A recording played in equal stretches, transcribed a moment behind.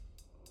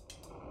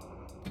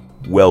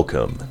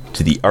Welcome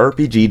to the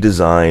RPG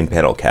Design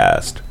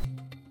Panelcast,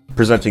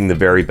 presenting the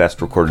very best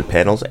recorded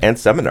panels and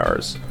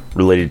seminars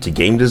related to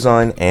game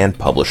design and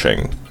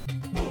publishing.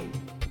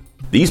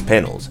 These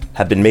panels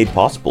have been made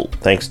possible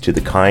thanks to the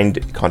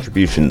kind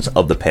contributions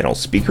of the panel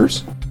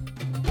speakers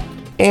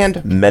and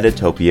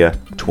Metatopia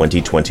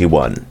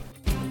 2021.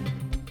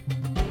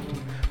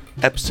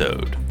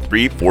 Episode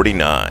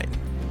 349,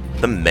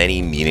 The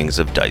Many Meanings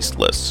of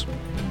Diceless.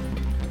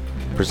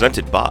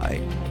 Presented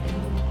by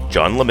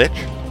John Lemich,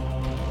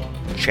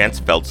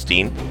 Chance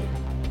Feldstein,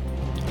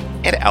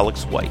 and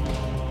Alex White.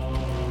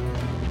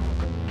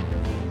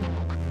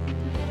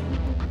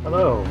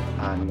 Hello,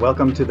 and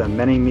welcome to the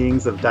Many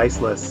Meanings of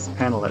Diceless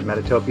panel at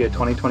Metatopia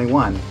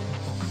 2021.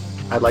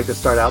 I'd like to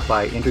start out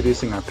by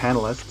introducing our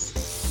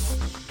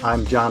panelists.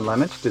 I'm John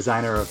Lemich,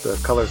 designer of The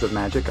Colors of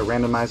Magic, a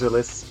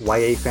randomizer-less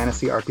YA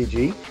fantasy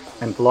RPG,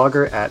 and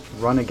blogger at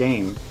Run a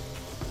Game.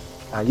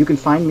 You can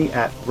find me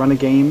at Run a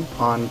Game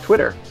on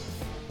Twitter.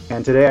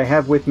 And today I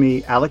have with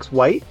me Alex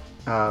White.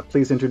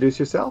 Please introduce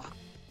yourself.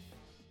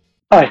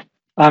 Hi,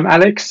 I'm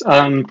Alex.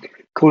 I'm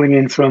calling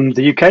in from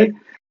the UK.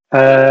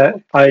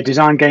 I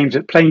design games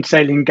at Plain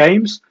Sailing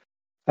Games.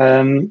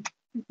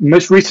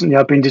 Most recently,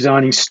 I've been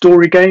designing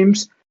story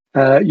games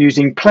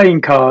using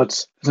playing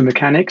cards as a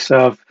mechanic,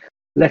 so I've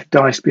left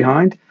dice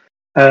behind.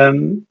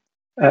 And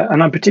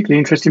I'm particularly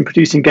interested in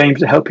producing games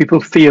that help people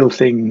feel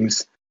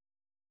things.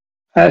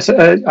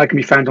 So I can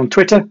be found on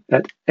Twitter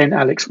at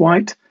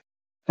nalexwhite,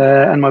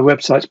 and my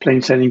website's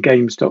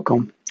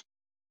plainsailinggames.com.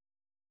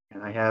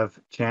 And I have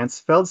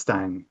Chance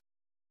Feldstein.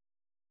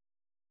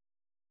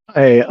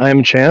 Hi,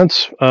 I'm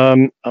Chance.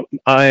 I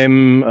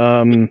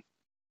run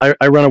a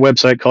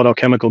website called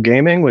Alchemical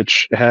Gaming,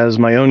 which has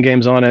my own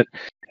games on it,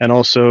 and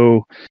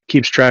also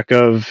keeps track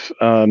of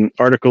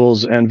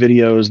articles and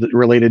videos that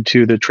related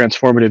to the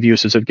transformative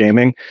uses of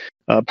gaming,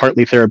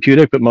 partly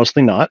therapeutic, but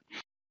mostly not.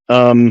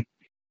 And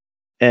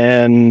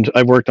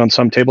I've worked on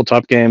some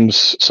tabletop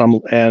games,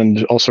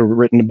 and also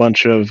written a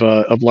bunch of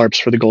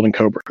LARPs for the Golden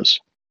Cobras.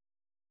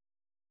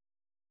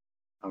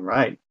 All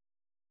right.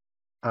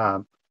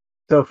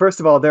 So first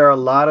of all, there are a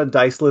lot of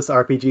diceless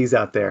RPGs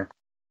out there.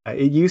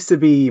 It used to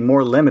be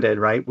more limited,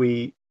 right?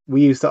 We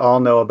used to all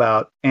know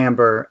about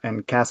Amber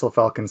and Castle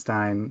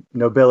Falkenstein,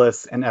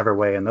 Nobilis, and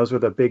Everway, and those were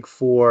the big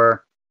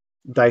four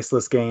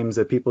diceless games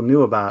that people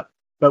knew about.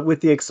 But with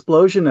the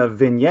explosion of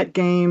vignette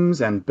games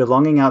and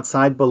belonging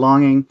outside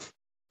belonging,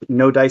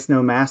 No Dice,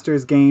 No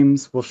Masters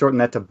games, we'll shorten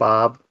that to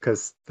Bob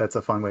because that's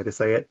a fun way to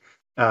say it.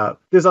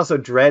 There's also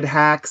Dread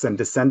Hacks and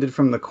Descended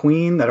from the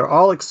Queen that are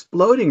all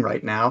exploding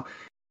right now.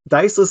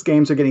 Diceless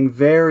games are getting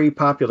very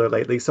popular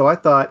lately, so I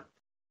thought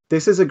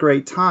this is a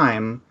great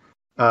time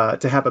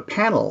to have a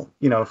panel,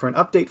 for an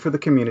update for the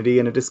community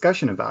and a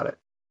discussion about it,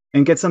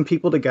 and get some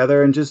people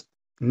together and just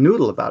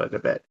noodle about it a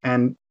bit.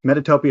 And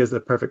Metatopia is the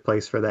perfect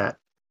place for that.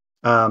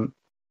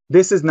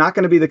 This is not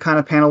going to be the kind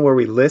of panel where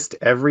we list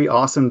every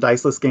awesome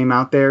diceless game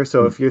out there.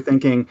 So if you're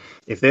thinking,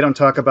 if they don't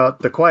talk about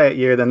The Quiet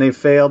Year, then they've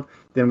failed,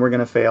 then we're going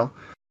to fail.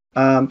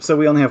 So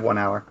we only have 1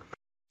 hour.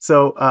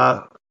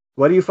 So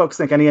what do you folks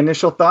think? Any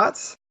initial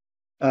thoughts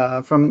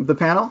from the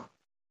panel?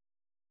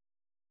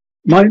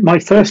 My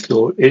first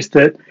thought is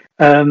that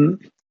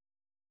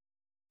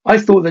I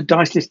thought that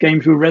diceless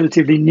games were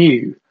relatively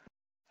new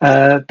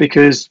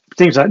because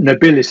things like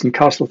Nobilis and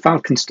Castle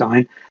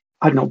Falkenstein,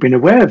 I'd not been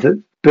aware of it.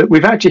 But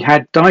we've actually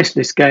had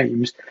diceless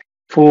games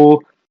for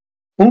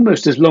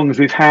almost as long as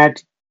we've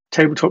had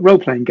tabletop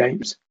role-playing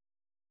games.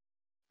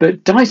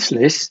 But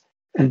diceless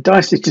and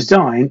diceless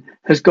design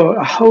has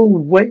got a whole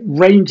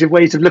range of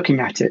ways of looking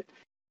at it.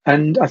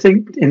 And I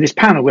think in this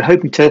panel, we're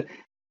hoping to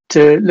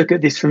look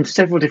at this from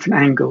several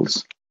different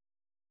angles.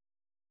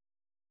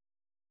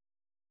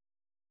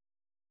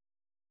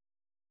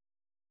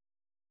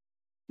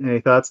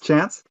 Any thoughts,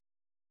 Chance?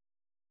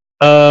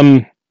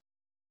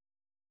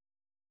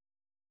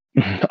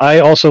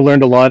 I also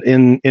learned a lot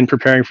in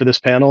preparing for this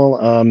panel.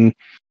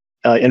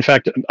 In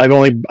fact, I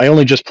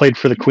only just played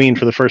for the Queen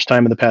for the first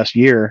time in the past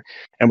year,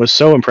 and was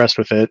so impressed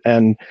with it.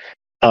 And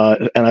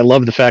I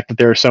love the fact that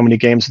there are so many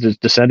games that have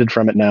descended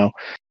from it now.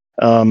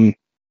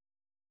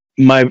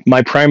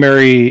 My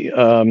primary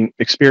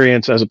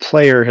experience as a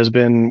player has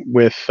been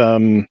with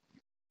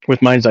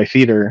Mind's Eye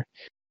Theater.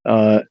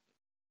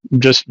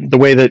 Just the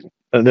way that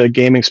the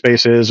gaming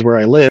space is where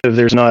I live,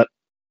 there's not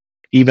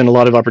even a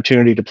lot of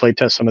opportunity to play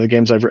test some of the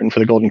games I've written for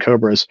the Golden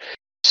Cobras.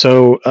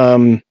 So,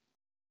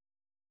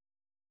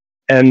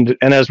 and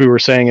as we were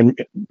saying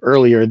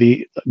earlier,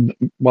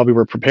 while we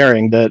were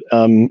preparing, that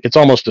it's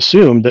almost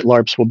assumed that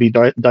LARPs will be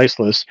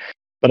diceless.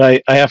 But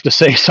I have to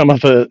say some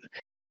of the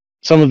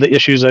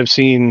issues I've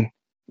seen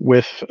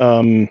with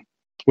some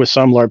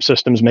LARP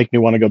systems make me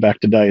want to go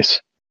back to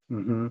dice.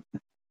 Mm-hmm.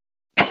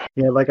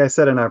 Yeah, like I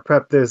said in our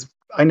prep,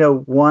 I know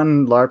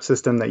one LARP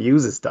system that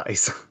uses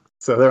dice.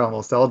 So they're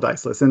almost all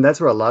diceless. And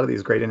that's where a lot of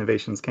these great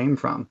innovations came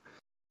from.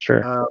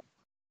 Sure.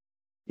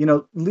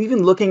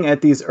 Even looking at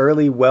these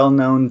early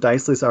well-known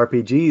diceless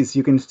RPGs,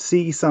 you can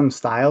see some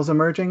styles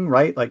emerging,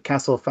 right? Like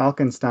Castle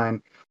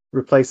Falkenstein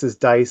replaces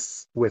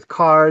dice with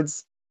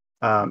cards.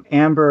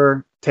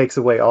 Amber takes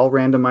away all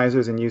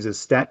randomizers and uses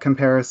stat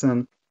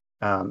comparison.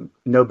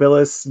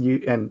 Nobilis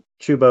and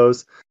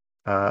Chubo's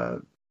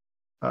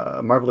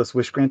Marvelous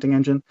Wish Granting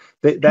Engine.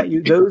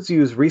 Those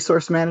use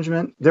resource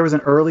management. There was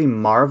an early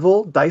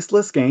Marvel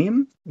Diceless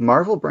game,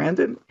 Marvel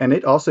branded, and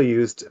it also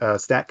used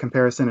stat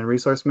comparison and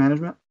resource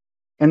management.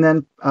 And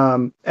then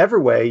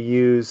Everway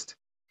used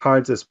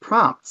cards as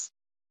prompts.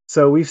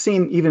 So we've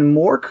seen even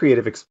more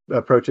creative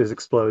approaches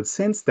explode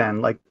since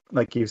then,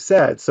 like you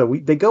said. So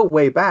they go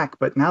way back,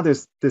 but now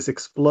there's this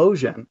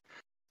explosion.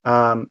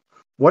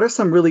 What are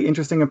some really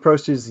interesting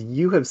approaches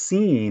you have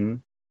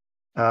seen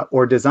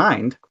or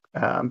designed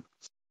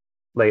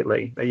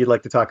lately that you'd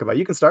like to talk about?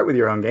 You can start with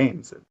your own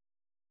games.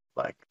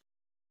 Do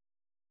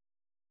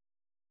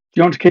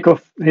you want to kick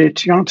off here,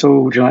 Chant,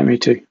 or would you like me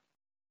to?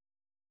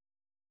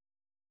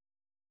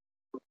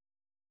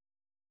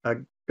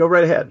 Go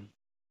right ahead.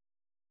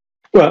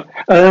 Well,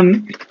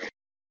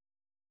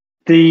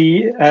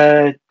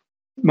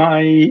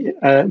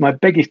 my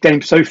biggest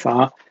game so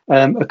far,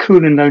 A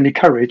Cool and Lonely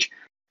Courage,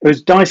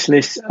 was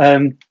Diceless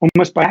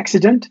almost by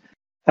accident.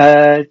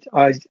 I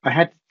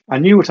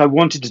knew what I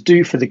wanted to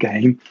do for the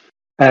game,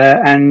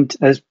 and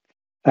as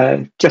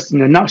just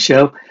in a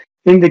nutshell,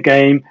 in the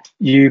game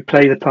you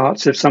play the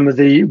parts of some of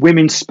the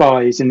women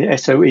spies in the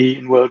SOE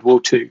in World War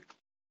II.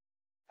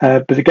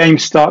 But the game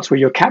starts where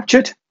you're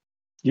captured.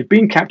 You've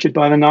been captured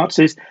by the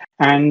Nazis,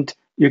 and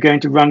you're going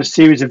to run a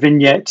series of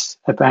vignettes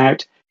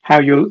about how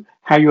your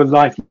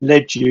life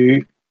led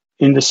you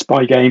in the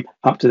spy game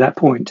up to that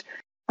point.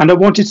 And I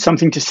wanted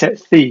something to set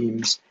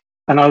themes.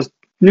 And I was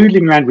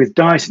noodling around with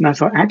dice, and I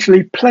thought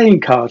actually playing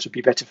cards would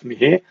be better for me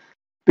here,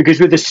 because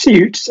with the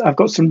suits, I've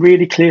got some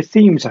really clear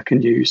themes I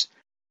can use.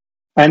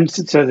 And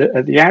so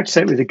at the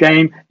outset with the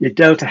game, you're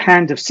dealt a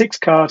hand of 6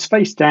 cards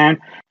face down,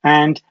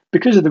 and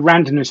because of the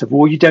randomness of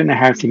war, you don't know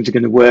how things are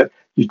going to work.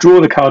 You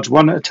draw the cards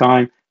one at a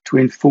time to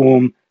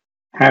inform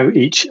how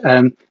each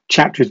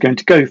chapter is going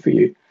to go for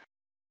you.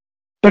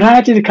 But I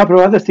added a couple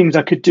of other things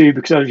I could do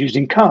because I was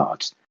using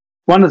cards.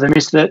 One of them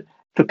is that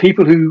for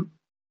people who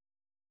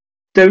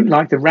don't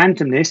like the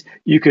randomness,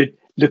 you could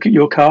look at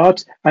your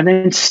cards and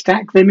then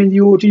stack them in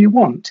the order you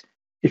want.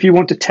 If you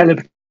want to tell a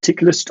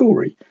particular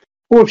story,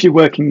 or if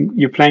you're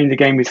playing the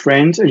game with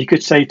friends, or you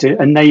could say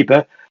to a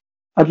neighbor,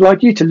 I'd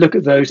like you to look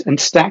at those and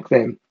stack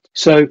them.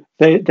 So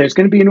there's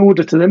going to be an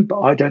order to them, but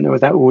I don't know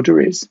what that order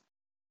is.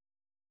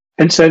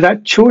 And so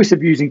that choice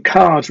of using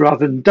cards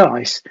rather than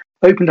dice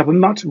opened up a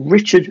much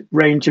richer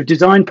range of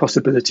design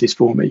possibilities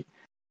for me.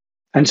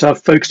 And so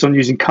I've focused on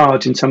using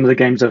cards in some of the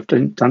games I've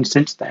done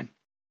since then.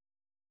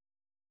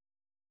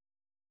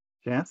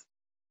 Chance?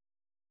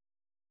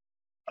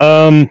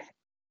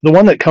 The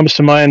one that comes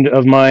to mind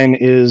of mine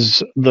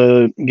is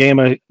the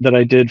game that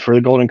I did for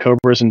the Golden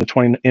Cobras in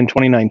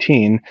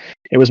 2019.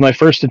 It was my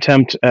first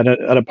attempt at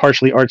a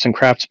partially arts and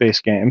crafts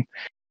based game.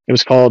 It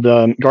was called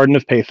Garden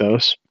of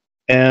Pathos,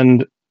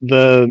 and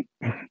I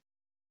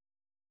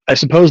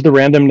suppose the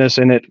randomness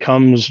in it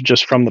comes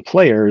just from the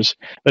players,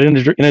 but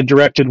in a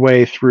directed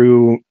way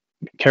through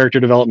character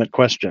development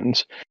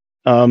questions.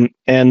 And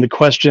the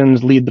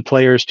questions lead the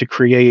players to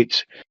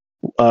create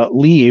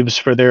leaves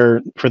for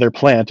their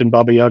plant in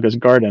Baba Yaga's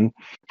garden,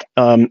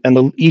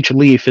 and each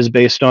leaf is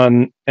based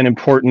on an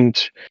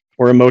important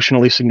or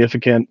emotionally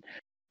significant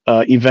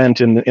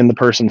event in the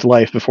person's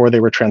life before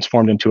they were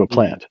transformed into a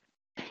plant.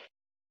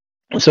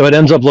 So it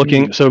ends up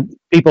looking. So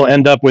people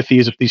end up with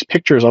these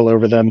pictures all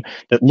over them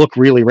that look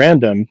really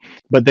random,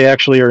 but they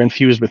actually are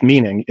infused with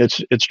meaning.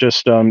 It's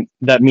just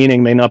that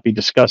meaning may not be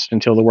discussed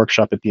until the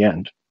workshop at the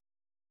end.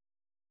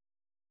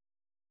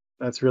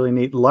 That's really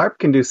neat. LARP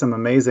can do some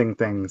amazing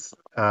things.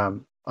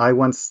 I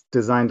once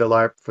designed a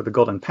LARP for the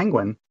Golden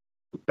Penguin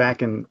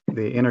back in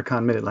the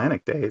Intercon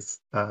Mid-Atlantic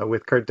days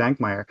with Kurt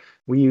Dankmeyer.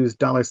 We used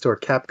dollar store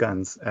cap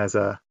guns as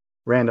a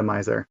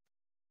randomizer.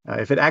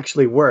 If it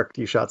actually worked,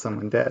 you shot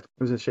someone dead. It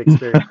was a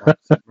Shakespearean LARP,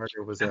 so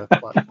murder was a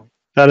plot point.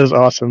 That is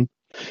awesome.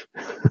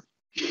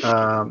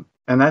 And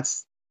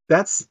that's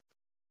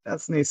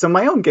neat. So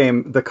my own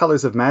game, The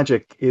Colors of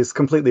Magic, is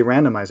completely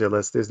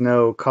randomizerless. There's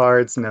no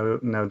cards,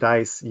 no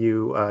dice.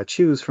 You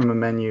choose from a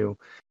menu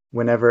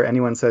whenever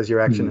anyone says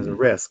your action is a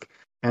risk.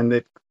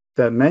 And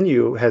the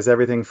menu has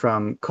everything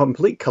from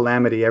complete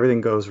calamity,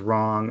 everything goes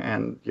wrong,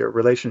 and your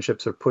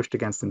relationships are pushed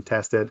against and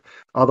tested,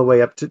 all the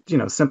way up to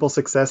simple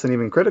success and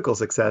even critical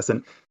success.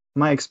 And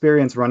my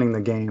experience running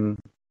the game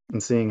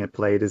and seeing it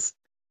played is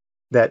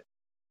that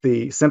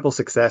the simple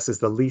success is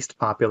the least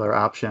popular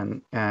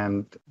option,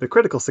 and the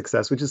critical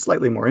success, which is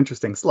slightly more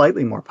interesting,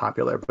 slightly more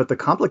popular. But the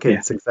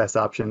complicated success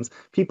options,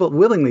 people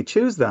willingly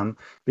choose them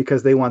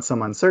because they want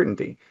some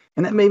uncertainty.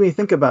 And that made me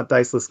think about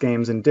diceless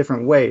games in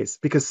different ways,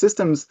 because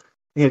systems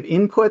have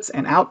inputs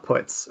and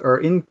outputs,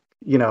 or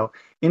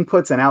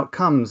inputs and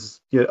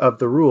outcomes of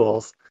the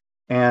rules.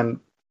 And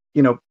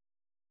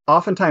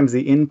oftentimes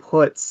the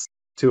inputs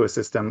to a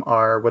system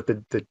are what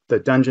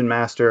the dungeon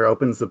master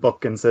opens the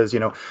book and says,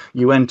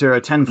 you enter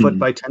a 10-foot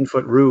by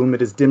 10-foot room.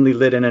 It is dimly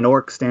lit, and an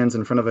orc stands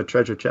in front of a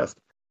treasure chest.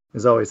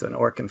 There's always an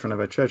orc in front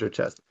of a treasure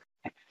chest.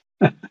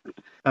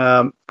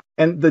 And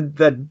And the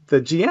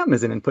GM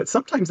is an input.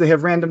 Sometimes they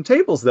have random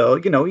tables, though.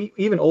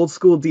 Even old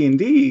school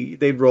D&D,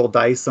 they'd roll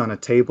dice on a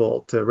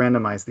table to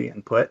randomize the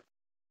input.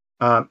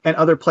 And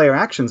other player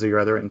actions are your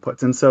other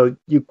inputs. And so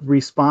you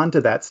respond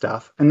to that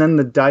stuff. And then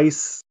the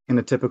dice in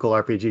a typical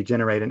RPG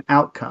generate an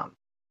outcome.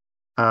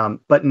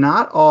 But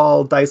not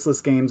all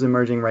diceless games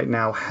emerging right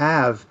now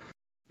have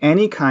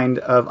any kind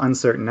of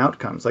uncertain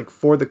outcomes. Like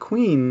for the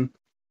Queen,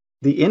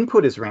 the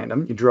input is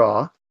random. You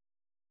draw,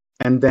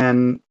 and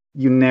then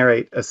you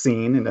narrate a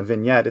scene in a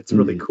vignette. It's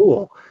really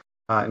cool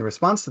in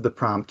response to the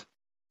prompt.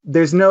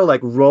 There's no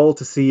like roll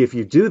to see if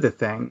you do the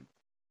thing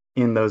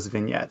in those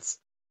vignettes.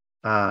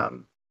 Up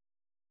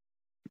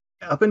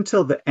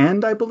until the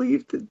end, I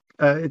believe,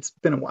 it's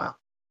been a while.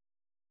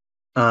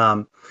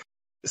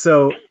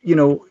 So,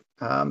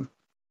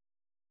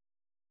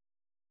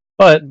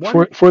 but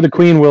for the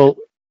Queen,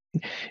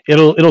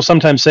 it'll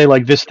sometimes say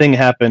like this thing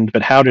happened,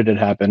 but how did it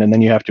happen? And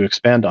then you have to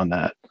expand on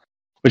that,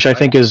 which I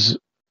think is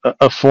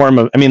a form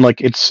of, I mean,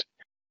 like it's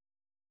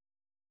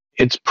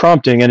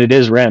prompting and it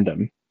is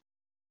random.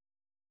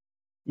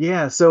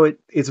 Yeah, so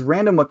it's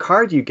random what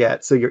card you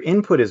get, so your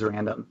input is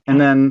random. And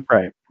then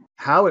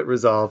how it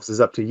resolves is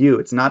up to you.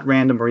 It's not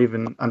random or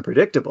even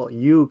unpredictable.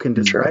 You can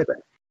describe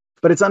it.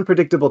 But it's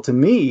unpredictable to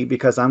me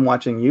because I'm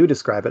watching you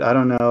describe it. I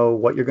don't know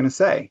what you're going to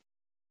say.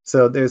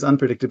 So there's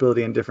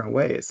unpredictability in different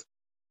ways.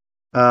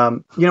 A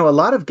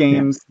lot of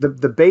games,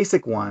 the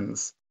basic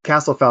ones,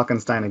 Castle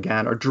Falkenstein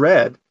again, or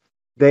Dread,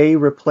 they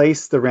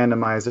replace the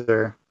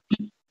randomizer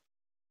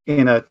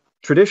in a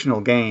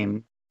traditional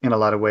game in a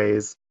lot of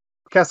ways.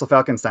 Castle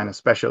Falkenstein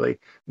especially,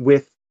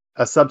 with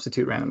a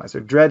substitute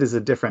randomizer. Dread is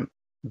a different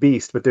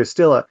beast, but there's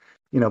still a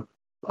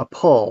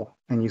pull,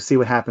 and you see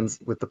what happens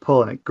with the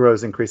pull, and it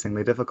grows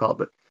increasingly difficult.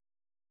 But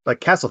like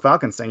Castle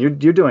Falkenstein,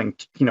 you're doing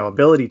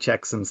ability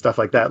checks and stuff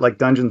like that, like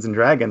Dungeons and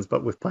Dragons,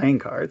 but with playing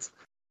cards.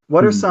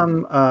 What are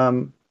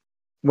some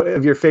what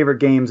of your favorite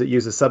games that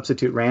use a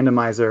substitute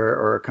randomizer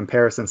or a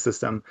comparison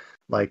system,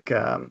 like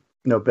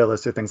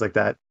Nobilis or things like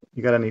that?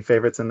 You got any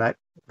favorites in that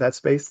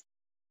space?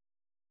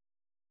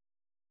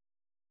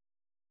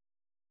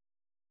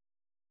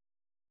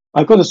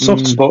 I've got a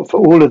soft spot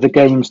for all of the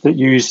games that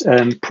use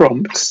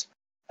prompts.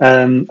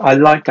 I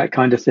like that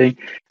kind of thing.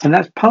 And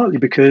that's partly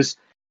because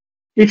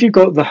if you've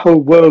got the whole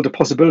world of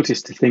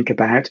possibilities to think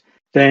about,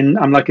 then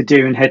I'm like a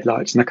deer in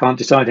headlights and I can't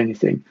decide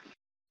anything.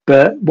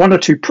 But one or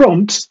two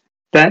prompts,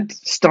 that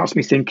starts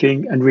me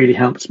thinking and really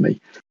helps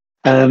me.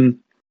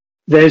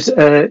 There's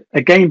a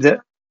game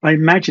that I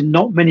imagine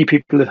not many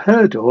people have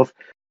heard of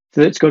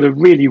that's got a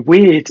really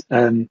weird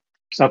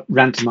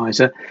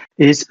randomizer,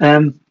 is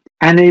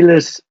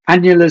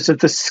Annulars of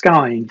the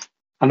Sky.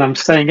 And I'm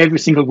saying every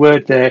single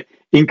word there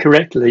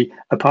incorrectly,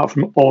 apart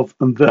from of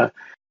and the.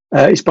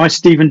 It's by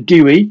Stephen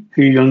Dewey,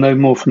 who you'll know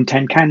more from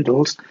 10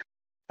 Candles.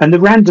 And the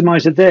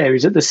randomizer there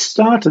is at the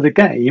start of the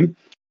game,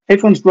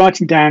 everyone's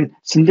writing down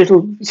some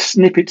little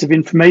snippets of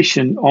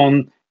information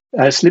on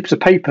slips of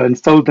paper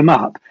and fold them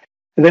up.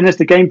 And then as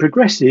the game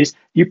progresses,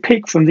 you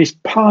pick from this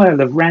pile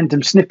of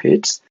random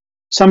snippets,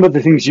 some of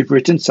the things you've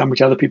written, some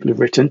which other people have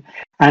written,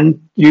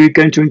 and you're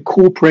going to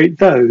incorporate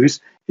those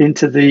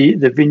into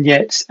the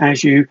vignettes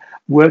as you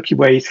work your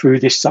way through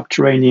this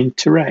subterranean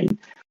terrain.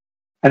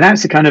 And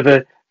that's a kind of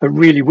a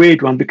really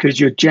weird one because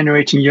you're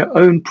generating your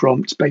own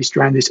prompts based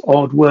around this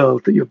odd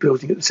world that you're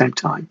building at the same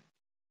time.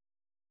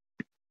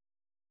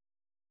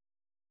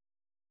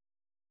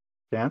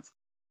 Dance?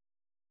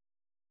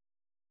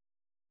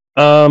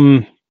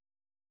 I'm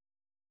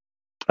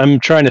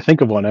trying to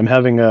think of one. I'm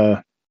having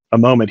a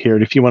moment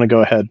here. If you want to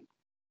go ahead.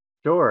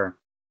 Sure.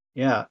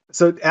 Yeah.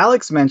 So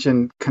Alex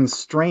mentioned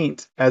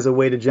constraint as a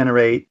way to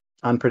generate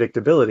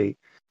unpredictability.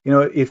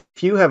 If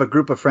you have a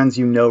group of friends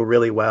you know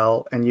really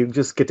well and you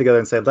just get together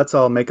and say, let's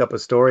all make up a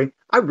story,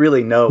 I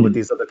really know what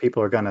these other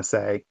people are going to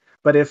say.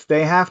 But if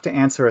they have to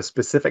answer a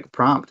specific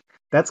prompt,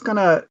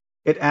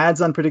 it adds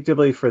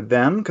unpredictability for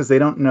them because they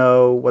don't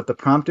know what the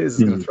prompt is.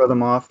 It's going to throw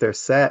them off their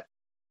set.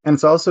 And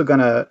it's also going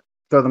to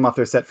throw them off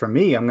their set for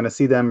me. I'm going to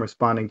see them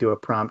responding to a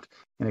prompt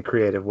in a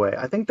creative way.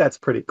 I think that's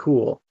pretty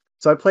cool.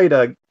 So I played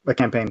a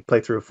campaign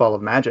playthrough, Fall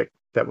of Magic,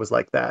 that was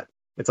like that.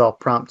 It's all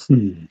prompts.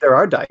 There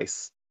are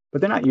dice,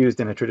 but they're not used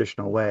in a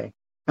traditional way.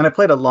 And I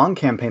played a long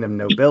campaign of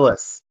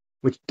Nobilis,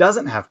 which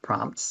doesn't have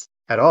prompts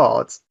at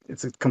all.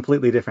 It's a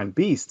completely different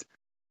beast.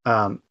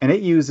 And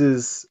it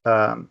uses,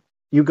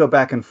 you go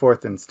back and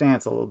forth in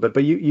stance a little bit,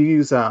 but you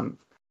use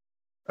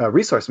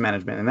resource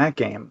management in that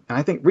game. And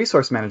I think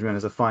resource management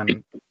is a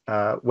fun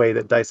way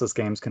that diceless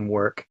games can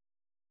work.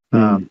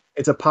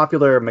 It's a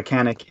popular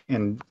mechanic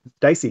in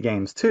dicey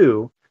games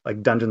too,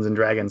 like Dungeons and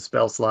Dragons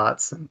spell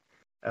slots and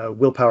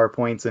willpower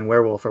points and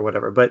werewolf or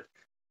whatever. But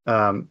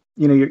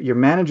you're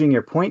managing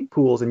your point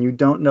pools and you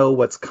don't know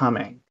what's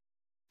coming.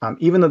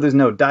 Even though there's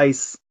no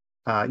dice,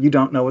 you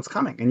don't know what's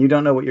coming and you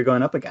don't know what you're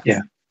going up against.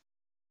 Yeah.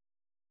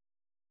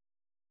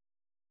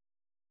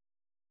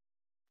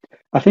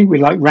 I think we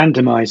like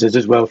randomizers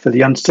as well for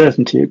the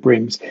uncertainty it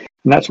brings.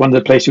 And that's one of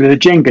the places where the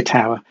Jenga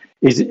tower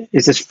is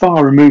as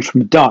far removed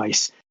from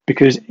dice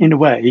because in a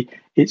way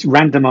it's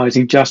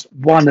randomizing just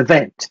one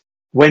event.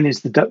 when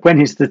is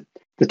the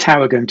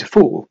tower going to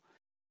fall.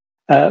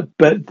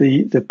 But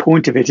the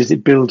point of it is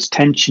it builds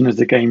tension as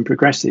the game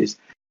progresses,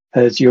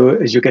 as you're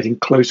getting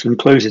closer and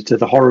closer to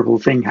the horrible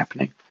thing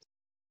happening.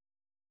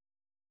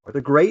 Or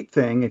the great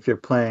thing if you're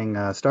playing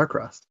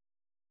StarCrossed.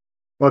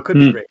 Well, it could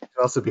be great. It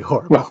could also be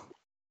horrible. Well,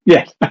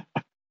 yeah.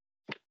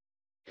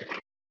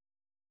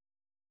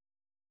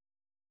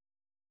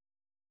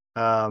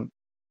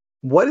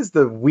 What is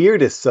the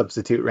weirdest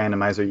substitute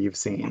randomizer you've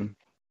seen?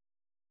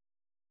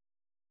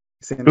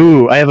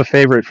 Ooh, I have a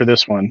favorite for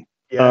this one.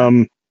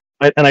 Yeah.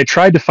 I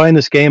tried to find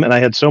this game, and I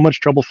had so much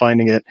trouble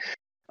finding it.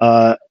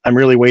 I'm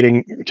really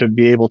waiting to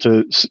be able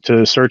to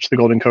search the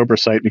Golden Cobra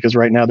site, because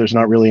right now there's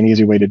not really an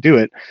easy way to do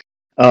it.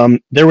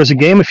 There was a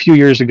game a few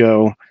years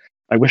ago,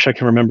 I wish I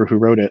can remember who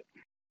wrote it,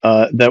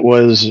 that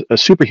was a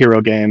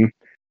superhero game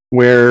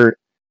where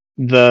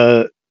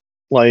you're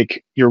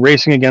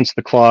racing against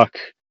the clock,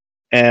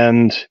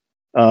 and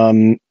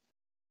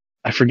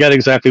I forget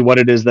exactly what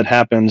it is that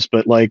happens,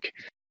 but like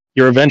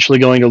you're eventually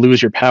going to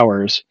lose your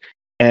powers.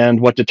 And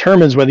what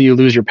determines whether you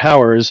lose your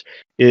powers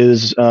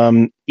is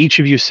each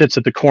of you sits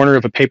at the corner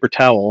of a paper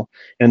towel.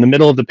 In the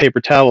middle of the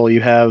paper towel,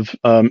 you have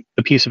a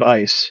piece of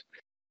ice.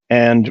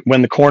 And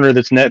when the corner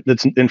that's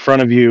in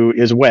front of you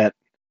is wet,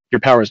 your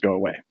powers go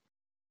away.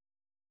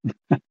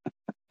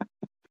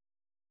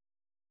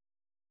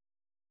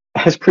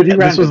 That's pretty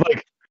random. This was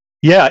like,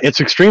 yeah,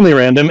 it's extremely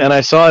random. And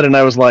I saw it and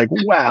I was like,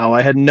 wow,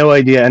 I had no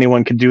idea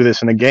anyone could do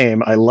this in a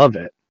game. I love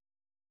it.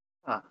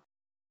 Huh.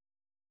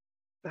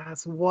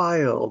 That's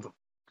wild.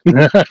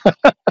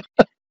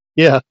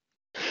 Yeah.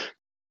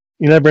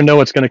 You never know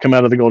what's going to come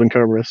out of the Golden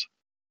Cobras.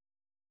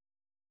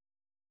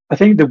 I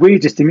think the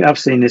weirdest thing I've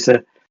seen is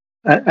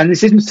and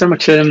this isn't so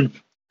much a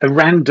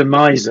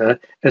randomizer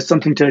as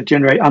something to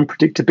generate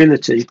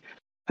unpredictability,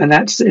 and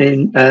that's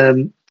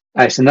in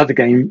it's another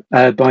game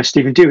by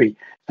Stephen Dewey.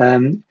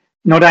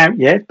 Not out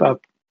yet,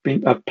 but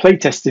I've play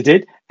tested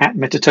it at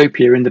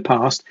Metatopia in the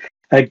past.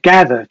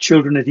 Gather,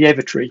 Children of the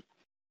Evertree.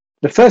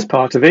 The first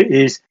part of it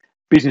is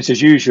business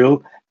as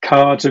usual.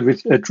 Cards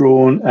are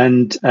drawn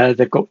and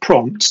they've got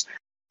prompts,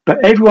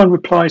 but everyone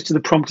replies to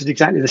the prompt at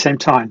exactly the same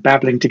time,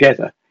 babbling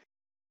together.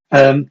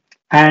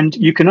 And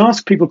you can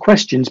ask people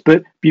questions,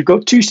 but you've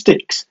got 2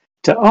 sticks.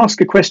 To ask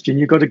a question,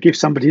 you've got to give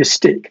somebody a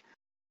stick.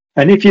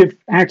 And if you're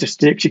out of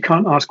sticks, you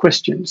can't ask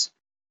questions.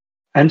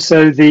 And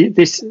so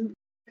it's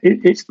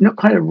not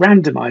quite a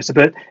randomizer,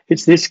 but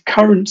it's this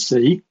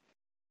currency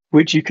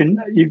which you've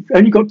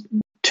only got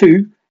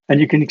 2, and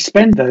you can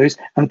expend those,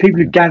 and the people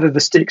who gather the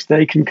sticks,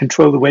 they can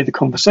control the way the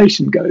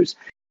conversation goes.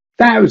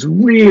 That was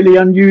really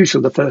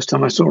unusual the first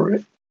time I saw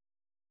it.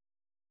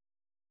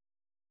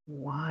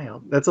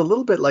 Wild. That's a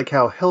little bit like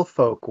how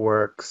Hillfolk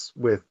works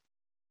with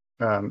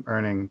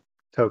earning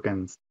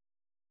tokens,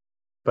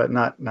 but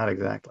not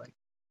exactly.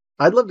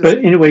 I'd love to. But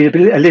in a way,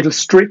 a little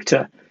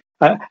stricter.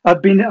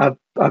 I've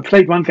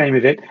played one game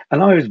of it,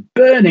 and I was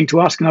burning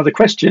to ask another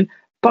question,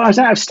 but I was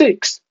out of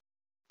sticks.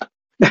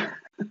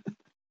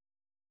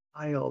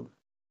 Wild.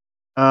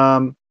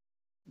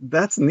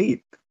 That's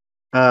neat.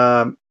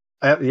 Yeah.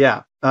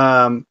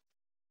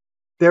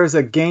 There's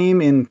a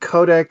game in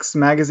Codex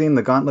magazine,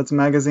 the Gauntlets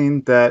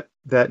magazine, that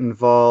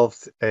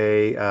involved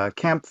a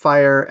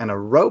campfire and a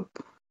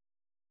rope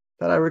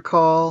that I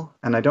recall,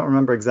 and I don't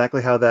remember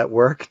exactly how that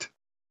worked.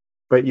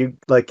 But you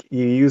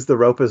use the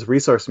rope as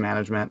resource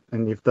management,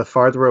 and the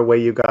farther away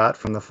you got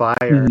from the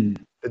fire,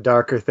 the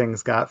darker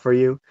things got for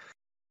you.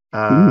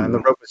 And the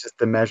rope was just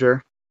the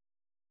measure.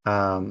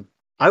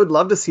 I would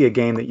love to see a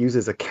game that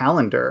uses a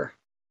calendar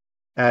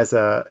as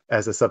a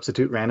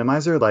substitute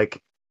randomizer.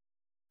 Like,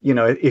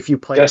 if you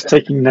play just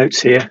taking notes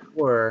here,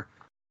 or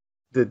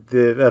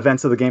the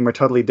events of the game are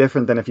totally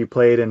different than if you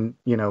played in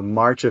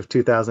March of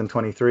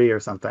 2023 or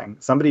something.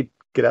 Somebody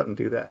get out and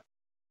do that.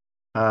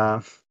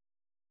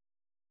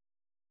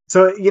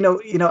 So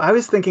I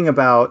was thinking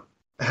about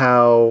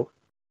how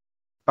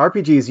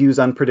RPGs use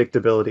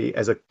unpredictability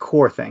as a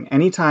core thing.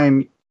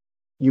 Anytime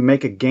you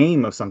make a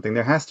game of something,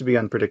 there has to be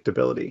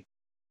unpredictability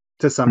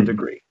to some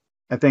degree.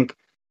 I think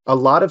a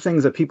lot of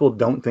things that people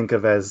don't think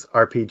of as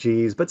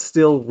RPGs, but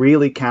still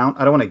really count.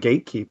 I don't want to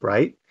gatekeep,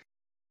 right?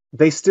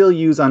 They still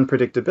use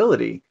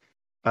unpredictability.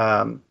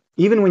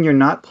 Even when you're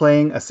not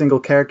playing a single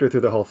character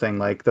through the whole thing,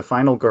 like The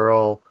Final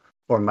Girl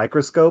or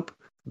Microscope,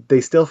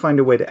 they still find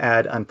a way to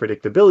add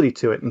unpredictability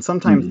to it. And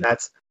sometimes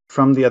that's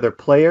from the other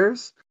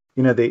players.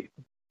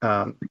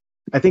 I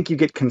think you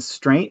get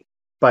constraint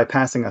by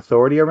passing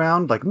authority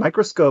around. Like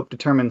Microscope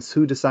determines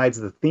who decides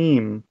the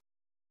theme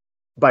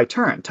by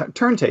turn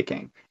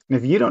taking. And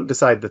if you don't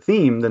decide the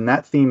theme, then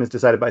that theme is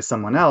decided by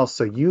someone else.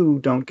 So you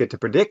don't get to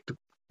predict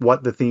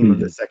what the theme of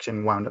this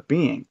section wound up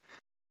being.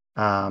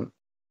 So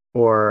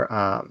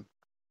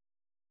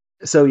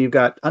you've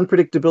got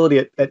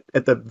unpredictability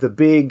at the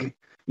big,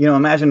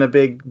 imagine a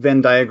big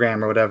Venn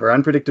diagram or whatever.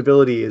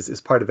 Unpredictability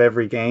is part of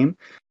every game,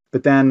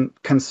 but then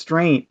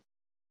constraint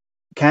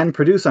can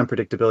produce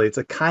unpredictability. It's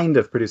a kind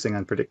of producing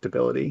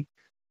unpredictability.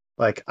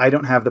 Like, I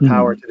don't have the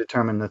power to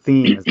determine the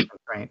theme as a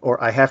constraint,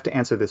 or I have to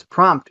answer this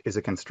prompt is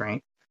a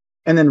constraint.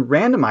 And then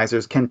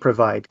randomizers can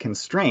provide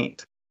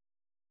constraint.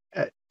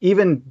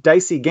 Even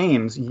dicey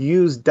games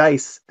use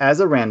dice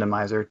as a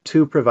randomizer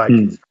to provide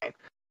constraint.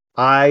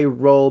 I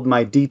rolled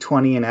my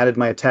d20 and added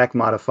my attack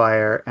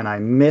modifier, and I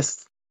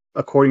missed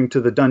according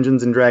to the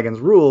Dungeons and Dragons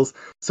rules,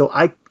 so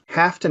I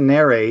have to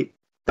narrate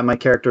that my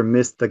character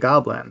missed the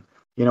goblin.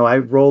 I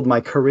rolled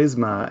my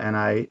charisma, and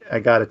I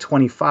got a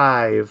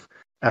 25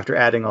 after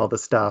adding all the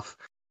stuff,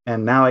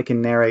 and now I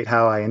can narrate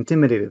how I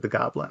intimidated the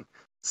goblin.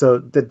 So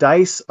the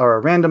dice are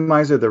a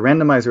randomizer, the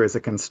randomizer is a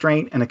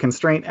constraint, and a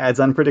constraint adds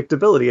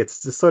unpredictability.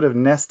 It's this sort of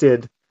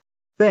nested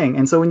thing.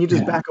 And so when you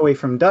just back away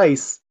from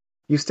dice,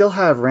 you still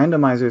have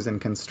randomizers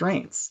and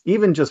constraints.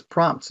 Even just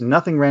prompts,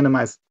 nothing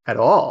randomized at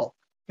all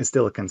is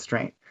still a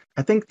constraint.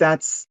 I think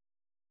that's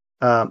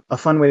a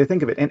fun way to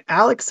think of it. And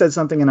Alex said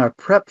something in our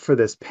prep for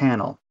this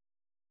panel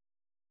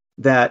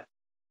that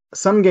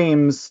some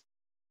games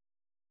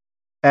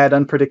add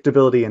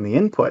unpredictability in the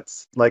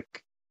inputs,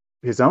 like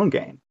his own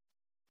game.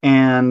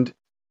 And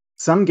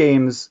some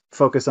games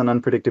focus on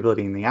unpredictability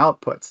in the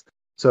outputs.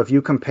 So if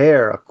you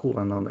compare A Cool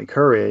and Lonely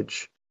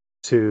Courage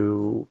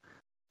to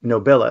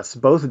Nobilis,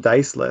 both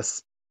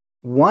Diceless,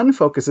 one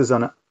focuses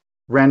on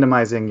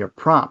randomizing your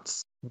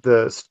prompts,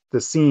 the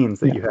scenes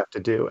that you have to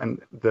do, and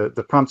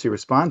the prompts you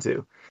respond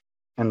to.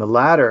 And the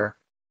latter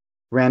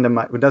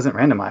doesn't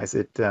randomize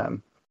it.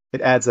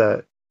 It adds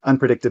a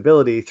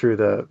unpredictability through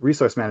the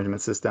resource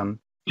management system,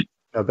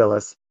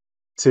 Nobilis,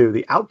 to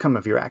the outcome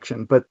of your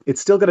action, but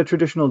it's still got a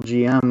traditional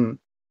GM,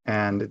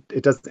 and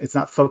it's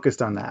not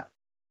focused on that.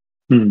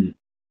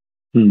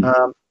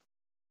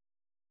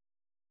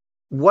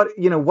 What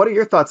are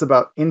your thoughts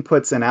about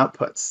inputs and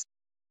outputs?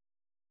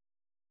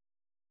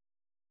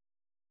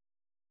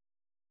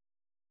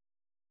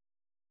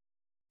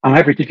 I'm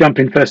happy to jump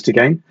in first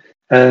again,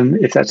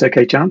 if that's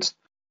okay, Chance.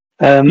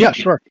 Yeah,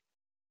 sure.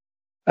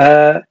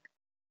 I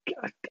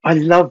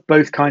love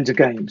both kinds of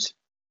games.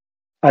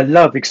 I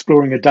love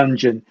exploring a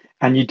dungeon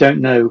and you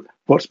don't know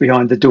what's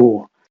behind the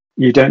door.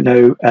 You don't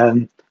know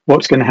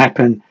what's going to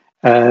happen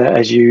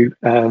as you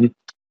talk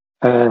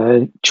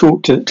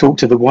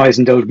to the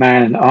wizened old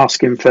man and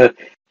ask him for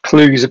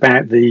clues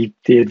about the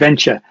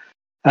adventure.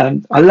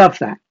 I love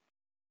that.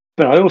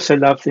 But I also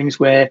love things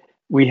where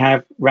we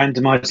have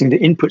randomizing the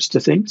inputs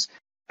to things,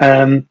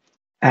 and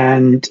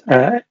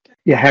how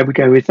we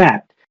go with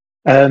that.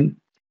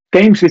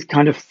 Games with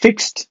kind of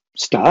fixed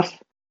stuff,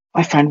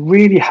 I found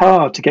really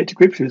hard to get to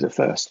grips with at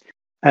first.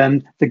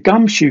 The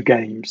gumshoe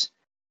games,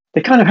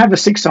 they kind of have a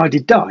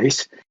six-sided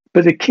dice,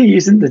 but the key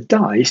isn't the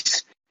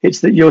dice. It's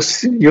that your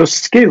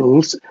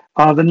skills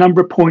are the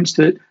number of points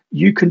that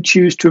you can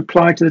choose to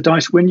apply to the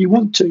dice when you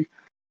want to.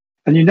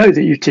 And you know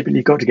that you've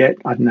typically got to get,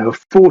 I don't know, a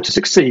 4 to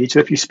succeed. So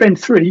if you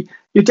spend 3,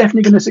 you're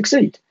definitely going to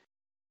succeed.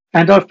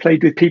 And I've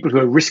played with people who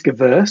are risk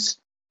averse,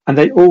 and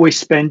they always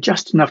spend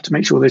just enough to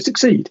make sure they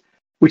succeed,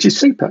 which is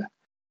super.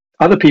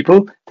 Other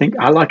people think,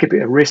 I like a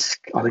bit of risk,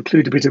 I'll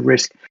include a bit of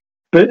risk.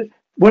 But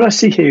what I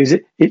see here is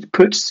it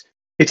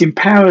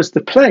empowers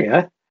the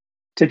player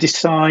to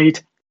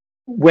decide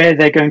where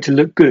they're going to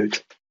look good.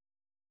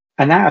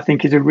 And that, I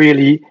think, is a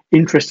really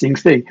interesting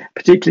thing,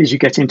 particularly as you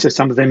get into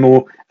some of the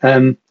more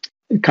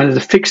kind of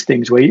the fixed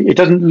things where it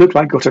doesn't look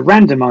like you've got a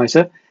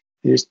randomizer,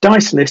 it's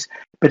diceless,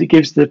 but it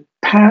gives the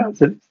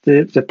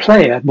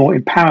player more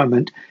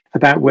empowerment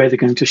about where they're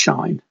going to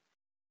shine.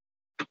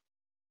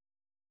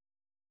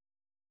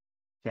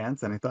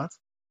 Chance, any thoughts?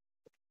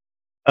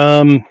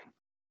 I'm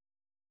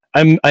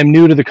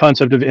new to the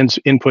concept of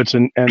inputs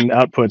and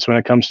outputs when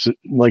it comes to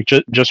like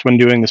just when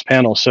doing this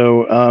panel.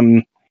 So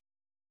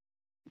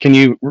can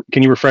you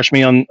refresh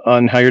me on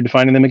how you're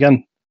defining them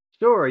again?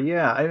 Sure.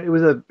 Yeah, it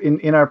was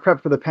in our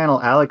prep for the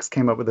panel, Alex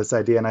came up with this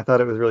idea, and I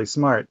thought it was really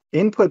smart.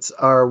 Inputs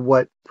are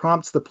what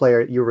prompts the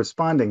player you're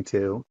responding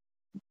to,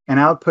 and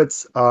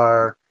outputs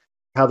are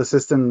how the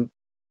system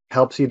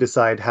helps you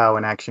decide how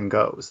an action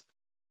goes.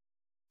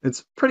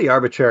 It's pretty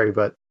arbitrary,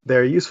 but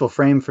they're a useful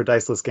frame for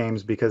diceless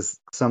games because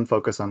some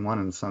focus on one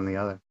and some the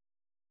other.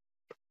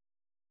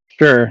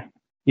 Sure.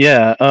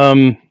 Yeah.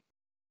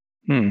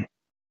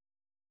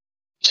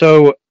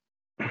 So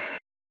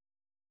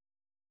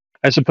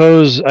I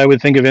suppose I would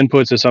think of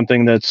inputs as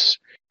something that's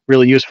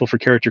really useful for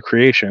character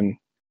creation,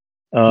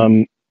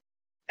 and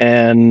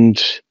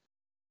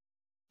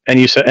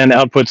you said, and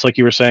outputs, like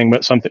you were saying,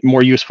 but something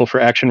more useful for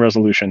action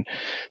resolution.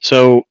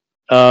 So,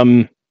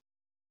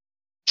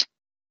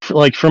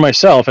 like for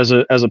myself as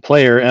a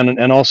player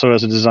and also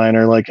as a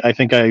designer, like I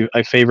think I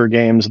favor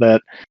games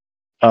that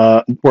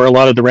where a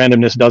lot of the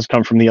randomness does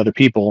come from the other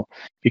people,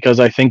 because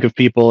I think of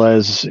people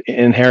as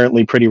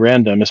inherently pretty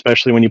random,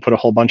 especially when you put a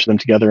whole bunch of them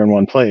together in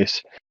one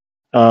place.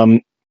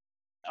 I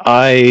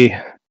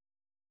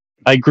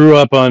grew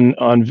up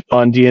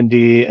on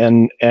D&D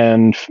and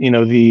you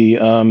know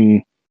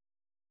the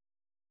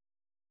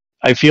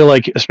I feel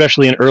like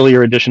especially in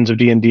earlier editions of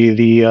D&D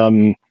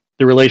the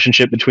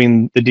relationship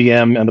between the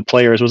DM and the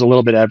players was a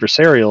little bit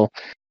adversarial,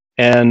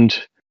 and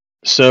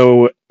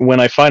so when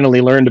I finally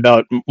learned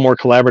about more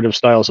collaborative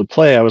styles of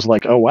play, I was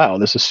like, oh wow,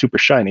 this is super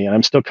shiny, and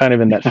I'm still kind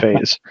of in that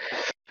phase.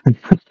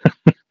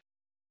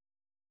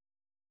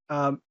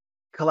 Um,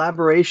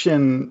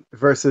 Collaboration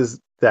versus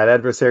that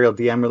adversarial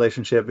DM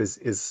relationship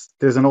is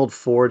there's an old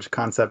Forge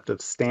concept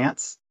of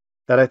stance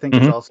that I think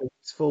is Hmm. also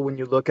useful when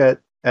you look at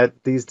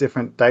these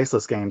different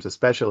diceless games,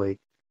 especially.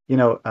 You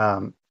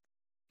know,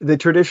 the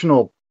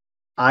traditional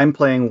I'm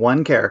playing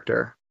one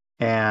character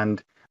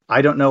and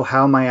I don't know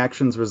how my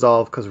actions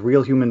resolve because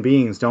real human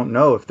beings don't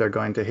know if they're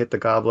going to hit the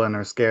goblin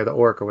or scare the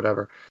orc or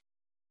whatever.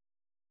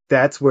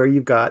 That's where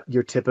you've got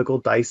your typical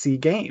dicey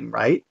game,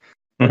 right?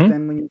 But Hmm.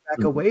 then when you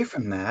back away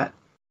from that,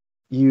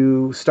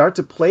 you start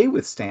to play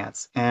with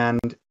stance, and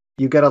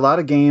you get a lot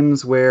of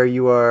games where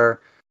you are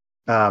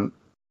um,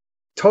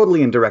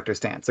 totally in director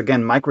stance.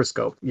 Again,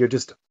 microscope. You're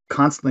just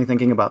constantly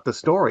thinking about the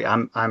story.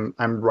 I'm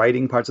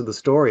writing parts of the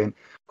story, and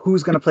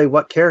who's going to play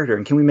what character,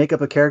 and can we make up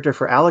a character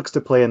for Alex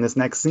to play in this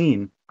next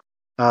scene?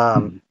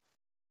 Um,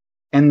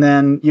 and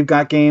then you've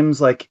got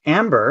games like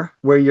Amber,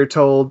 where you're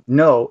told,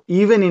 no,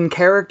 even in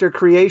character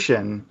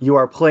creation, you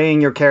are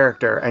playing your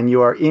character and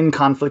you are in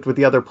conflict with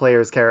the other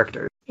player's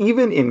characters.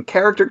 Even in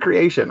character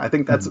creation, I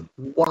think that's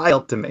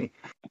wild to me.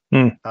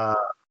 Mm. Uh,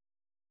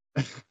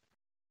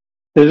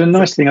 There's a so,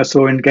 nice thing I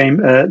saw in game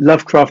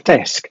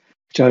Lovecraft-esque,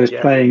 which I was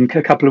yeah, playing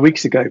a couple of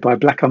weeks ago by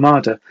Black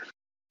Armada,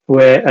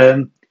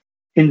 where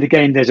in the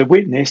game there's a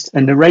witness,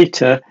 a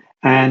narrator,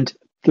 and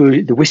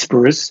the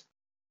whisperers,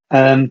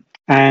 and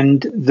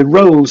the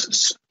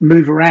roles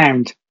move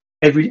around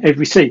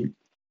every scene.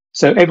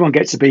 So everyone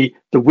gets to be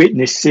the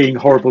witness seeing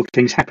horrible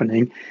things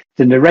happening,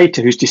 the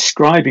narrator who's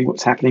describing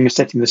what's happening and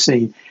setting the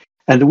scene,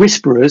 and the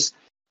whisperers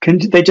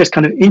they just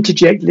kind of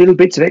interject little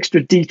bits of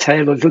extra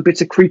detail or little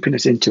bits of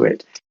creepiness into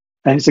it.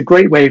 And it's a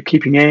great way of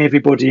keeping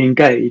everybody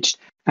engaged.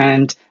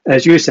 And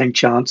as you were saying,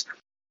 Chance,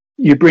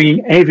 you're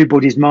bringing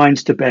everybody's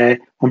minds to bear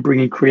on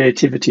bringing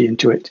creativity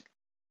into it.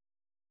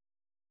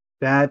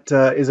 that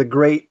is a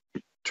great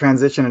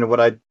transition into what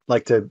I'd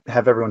like to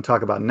have everyone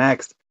talk about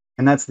next.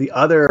 And that's the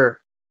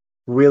other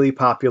really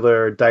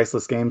popular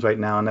diceless games right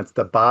now, and that's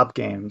the Bob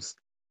games.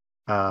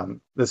 That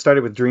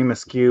started with Dream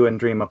Askew and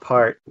Dream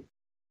Apart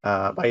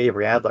by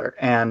Avery Adler.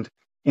 And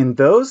in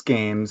those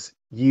games,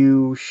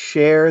 you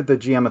share the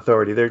GM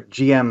authority. They're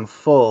GM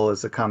full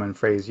is a common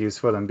phrase used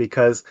for them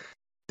because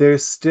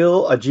there's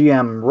still a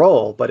GM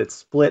role, but it's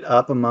split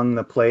up among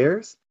the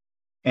players,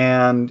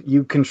 and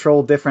you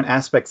control different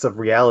aspects of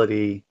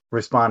reality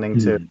responding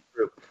to the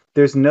group.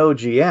 There's no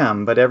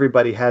GM, but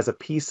everybody has a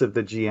piece of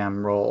the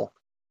GM role.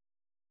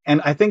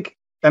 And I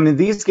mean,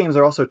 these games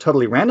are also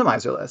totally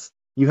randomizerless.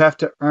 You have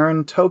to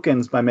earn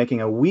tokens by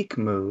making a weak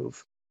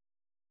move,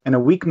 and a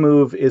weak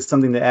move is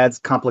something that adds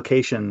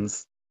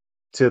complications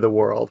to the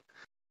world,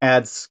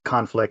 adds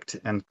conflict,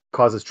 and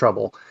causes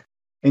trouble.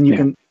 And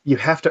Yeah. you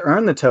have to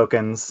earn the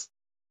tokens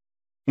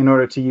in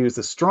order to use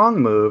the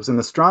strong moves, and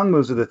the strong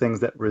moves are the things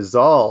that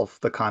resolve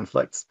the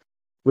conflicts,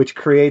 which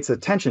creates a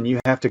tension. You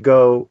have to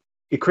go.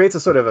 It creates a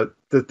sort of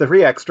the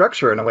 3-act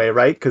structure in a way,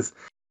 right? Because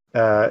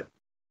uh,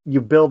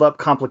 you build up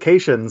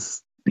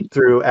complications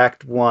through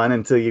Act One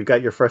until you've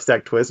got your first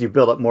act twist. You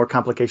build up more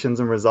complications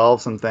and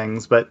resolve some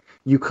things, but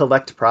you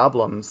collect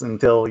problems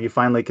until you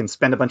finally can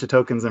spend a bunch of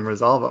tokens and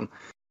resolve them.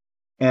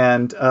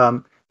 And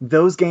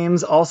those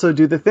games also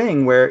do the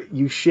thing where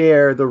you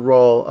share the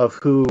role of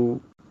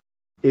who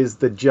is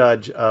the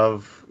judge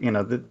of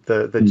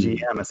the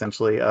GM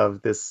essentially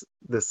of this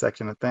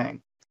section of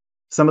thing.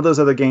 Some of those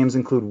other games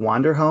include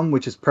Wanderhome,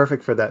 which is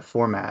perfect for that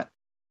format.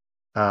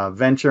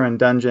 Venture and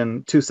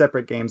Dungeon, two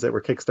separate games that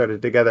were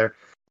kickstarted together,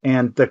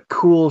 and the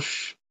cool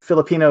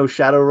Filipino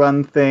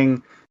Shadowrun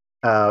thing.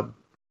 I'm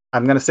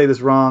going to say this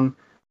wrong.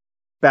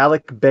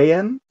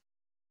 Balikbayan.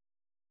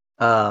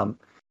 Um,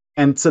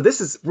 and so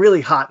this is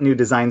really hot new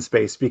design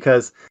space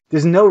because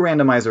there's no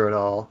randomizer at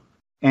all.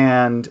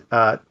 And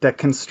the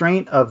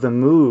constraint of the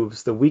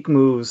moves, the weak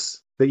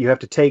moves that you have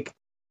to take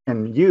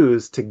and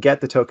use to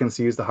get the tokens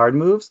to use the hard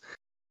moves,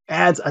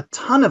 adds a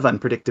ton of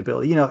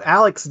unpredictability. You know,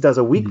 Alex does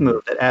a weak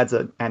move that adds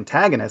an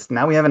antagonist.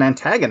 Now we have an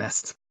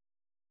antagonist.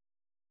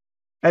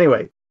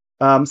 Anyway,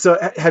 so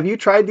have you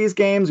tried these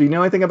games? Do you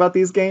know anything about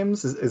these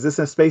games? Is this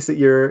a space that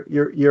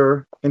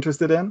you're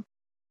interested in?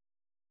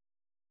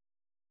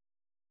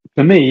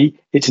 For me,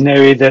 it's an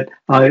area that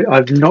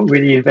I've not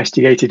really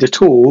investigated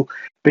at all,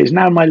 but it's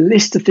now on my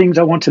list of things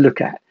I want to look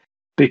at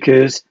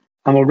because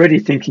I'm already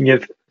thinking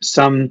of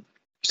some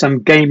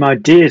game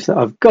ideas that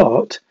I've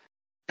got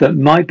that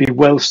might be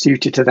well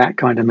suited to that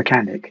kind of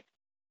mechanic.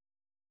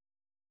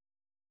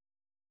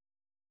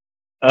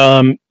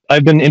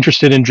 I've been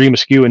interested in Dream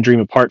Askew and Dream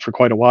Apart for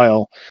quite a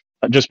while,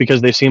 just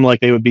because they seem like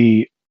they would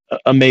be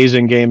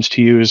amazing games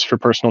to use for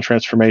personal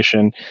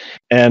transformation,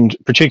 and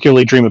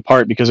particularly Dream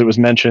Apart because it was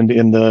mentioned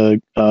in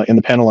the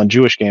panel on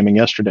Jewish gaming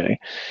yesterday.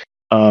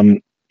 Um,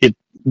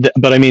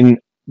 but I mean,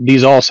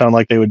 these all sound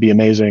like they would be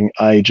amazing.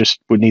 I just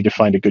would need to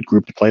find a good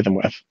group to play them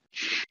with.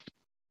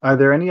 Are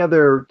there any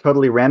other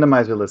totally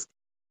randomizerless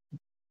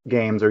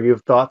games, or you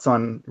have thoughts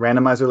on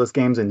randomizerless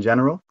games in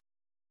general?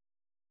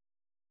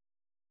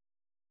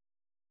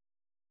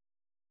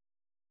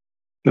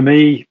 For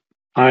me,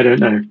 I don't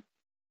know.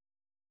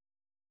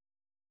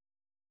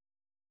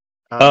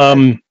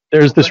 Okay.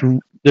 There's this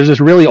there's this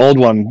really old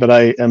one that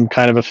I am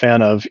kind of a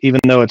fan of, even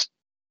though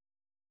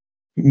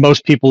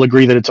most people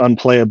agree that it's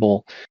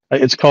unplayable.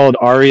 It's called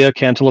Aria,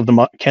 Canticle of the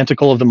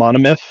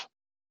Monomyth.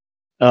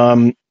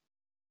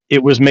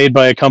 It was made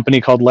by a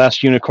company called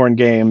Last Unicorn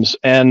Games,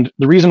 and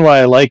the reason why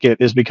I like it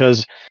is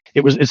because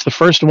it's the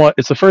first one.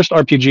 It's the first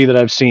RPG that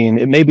I've seen.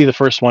 It may be the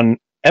first one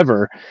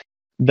ever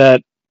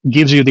that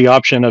gives you the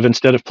option of,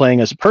 instead of playing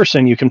as a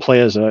person, you can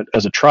play as a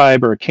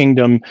tribe or a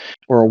kingdom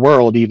or a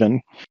world even.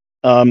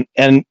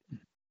 And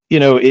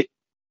it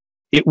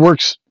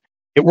works.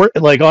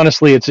 Like,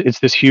 honestly, it's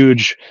this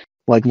huge,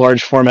 like,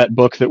 large format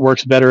book that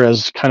works better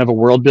as kind of a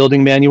world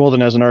building manual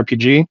than as an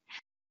RPG.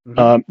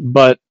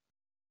 But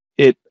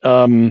it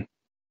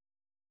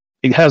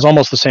has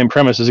almost the same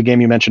premise as a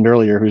game you mentioned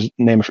earlier, whose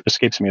name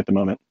escapes me at the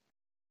moment.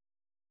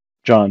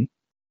 John.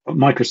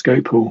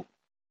 Microscope, or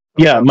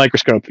yeah,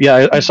 Microscope.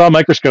 Yeah, I saw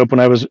Microscope when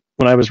I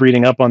was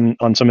reading up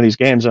on some of these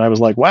games, and I was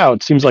like, wow,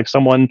 it seems like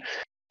someone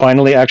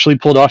finally actually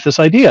pulled off this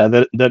idea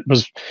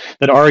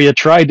that Aria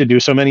tried to do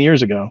so many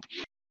years ago.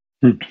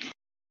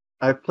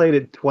 I've played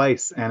it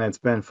twice, and it's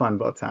been fun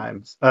both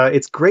times.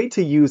 It's great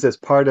to use as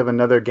part of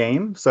another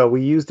game. So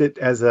we used it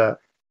as a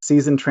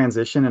season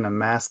transition in a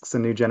Masks: A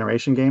New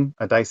Generation game,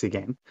 a dicey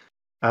game,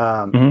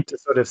 to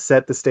sort of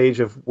set the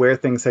stage of where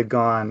things had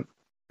gone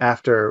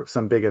after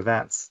some big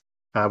events,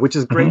 which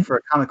is great for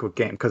a comic book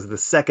game, because the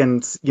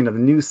second, the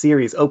new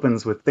series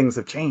opens with things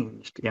have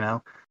changed.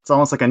 It's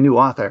almost like a new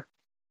author.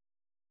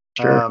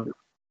 Sure.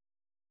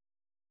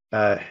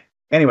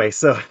 Anyway,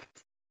 so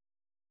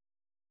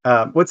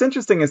what's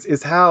interesting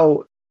is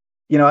how,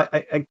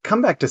 I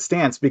come back to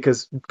stance,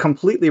 because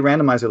completely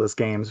randomizerless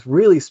games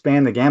really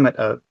span the gamut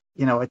of,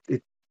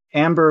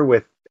 Amber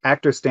with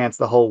actor stance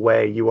the whole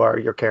way. You are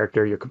your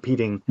character, you're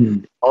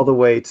competing, all the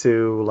way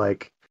to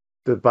like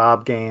the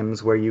Bob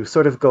games where you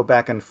sort of go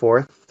back and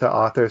forth to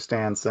author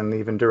stance and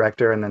even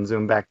director, and then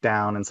zoom back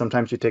down. And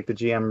sometimes you take the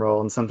GM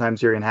role, and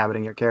sometimes you're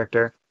inhabiting your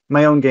character.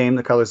 My own game,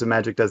 The Colors of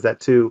Magic, does that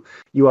too.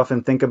 You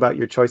often think about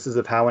your choices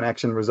of how an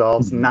action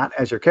resolves, not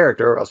as your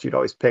character, or else you'd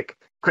always pick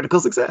critical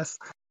success.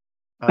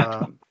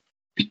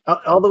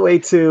 All the way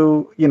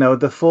to,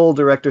 the full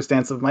director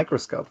stance of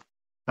Microscope.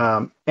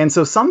 And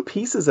so some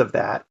pieces of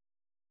that,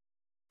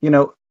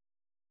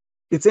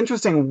 it's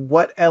interesting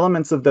what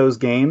elements of those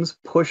games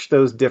push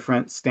those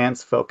different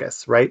stance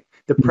focus, right?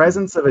 The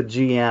presence of a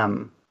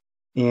GM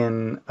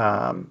in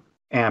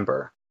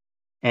Amber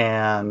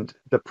and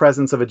the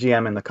presence of a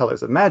GM in The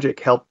Colors of Magic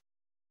help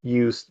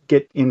you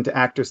get into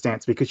actor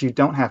stance, because you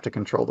don't have to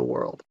control the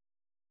world.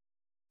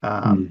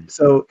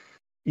 So,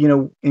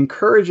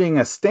 encouraging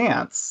a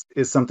stance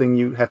is something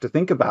you have to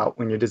think about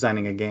when you're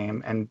designing a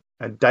game, and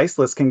a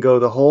Diceless can go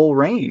the whole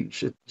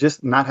range.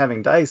 Just not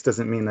having dice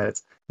doesn't mean that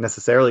it's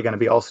necessarily going to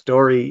be all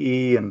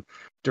story-y and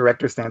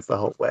director stance the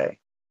whole way.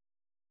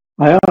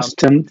 I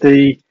asked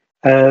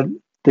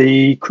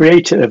the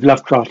creator of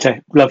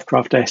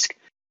Lovecraft-esque,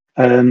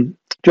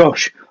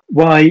 Josh,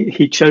 why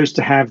he chose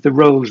to have the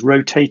roles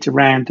rotate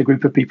around the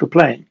group of people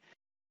playing.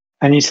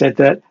 And he said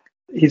that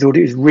he thought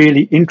it was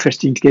really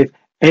interesting to give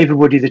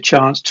everybody the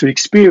chance to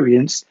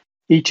experience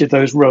each of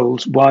those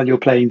roles while you're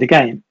playing the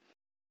game,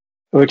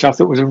 which I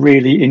thought was a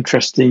really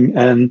interesting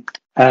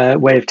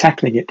way of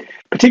tackling it,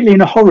 particularly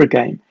in a horror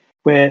game,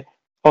 where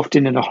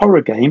often in a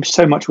horror game,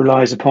 so much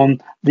relies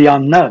upon the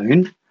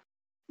unknown,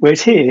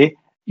 whereas here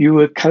you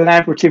were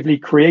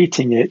collaboratively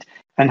creating it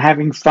and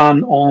having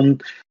fun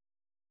on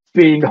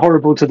being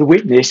horrible to the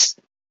witness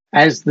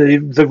as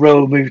the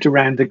role moved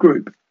around the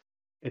group.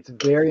 It's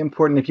very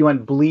important. If you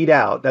want bleed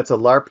out, that's a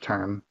LARP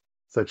term,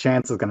 so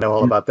Chance is going to know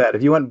all about that.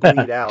 If you want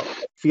bleed out,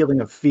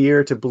 feeling of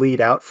fear to bleed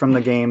out from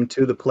the game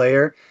to the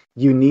player,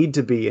 you need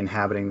to be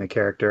inhabiting the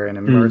character and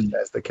immersed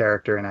as the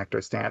character in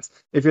actor stance.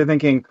 If you're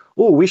thinking,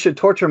 oh, we should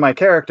torture my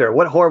character,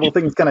 what horrible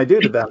things can I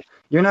do to them?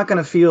 You're not going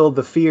to feel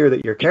the fear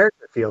that your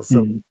character feels.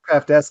 So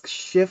Lovecraft-esque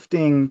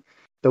shifting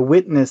the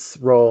witness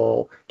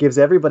role gives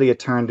everybody a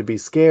turn to be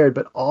scared,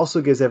 but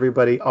also gives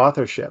everybody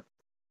authorship.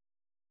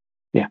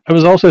 Yeah, I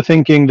was also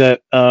thinking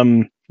that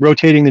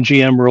rotating the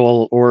GM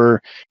role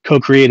or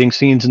co-creating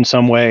scenes in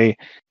some way,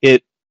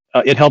 it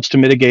helps to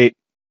mitigate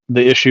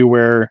the issue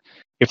where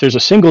if there's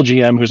a single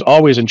GM who's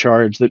always in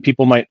charge, that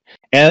people might,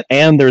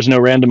 and there's no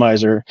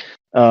randomizer,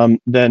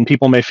 then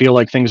people may feel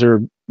like things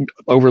are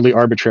overly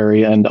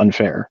arbitrary and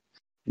unfair.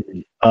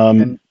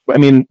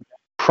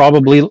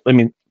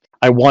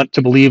 I want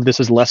to believe this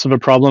is less of a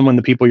problem when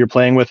the people you're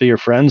playing with are your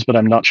friends, but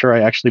I'm not sure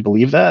I actually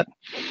believe that.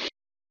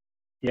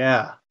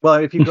 Yeah. Well,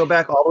 if you go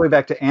back all the way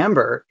back to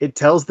Amber, it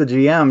tells the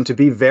GM to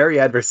be very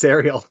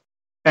adversarial,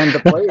 and the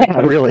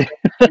player really.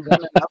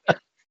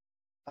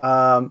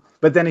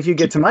 But then if you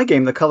get to my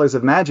game, The Colors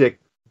of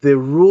Magic, the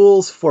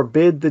rules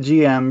forbid the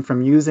GM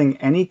from using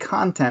any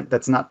content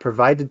that's not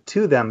provided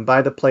to them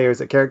by the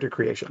players at character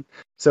creation.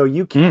 So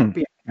you can't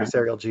be an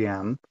adversarial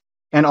GM.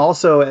 And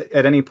also,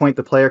 at any point,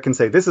 the player can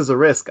say, this is a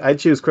risk. I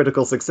choose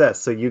critical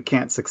success. So you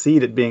can't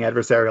succeed at being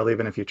adversarial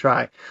even if you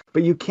try.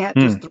 But you can't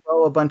just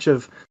throw a bunch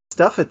of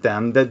stuff at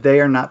them that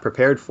they are not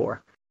prepared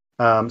for.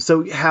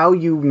 So how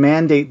you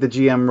mandate the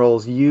GM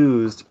roles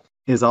used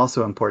is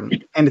also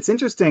important. And it's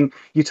interesting,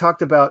 you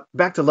talked about,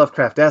 back to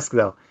Lovecraft-esque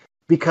though,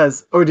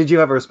 because, or did you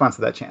have a response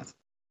to that, Chance?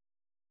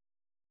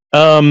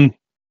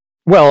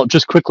 Well,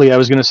 just quickly, I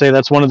was going to say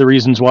that's one of the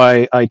reasons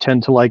why I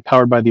tend to like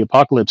Powered by the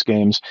Apocalypse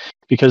games,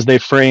 because they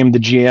frame the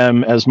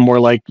GM as more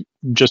like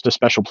just a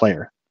special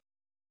player.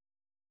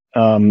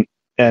 And,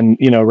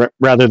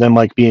 rather than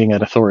like being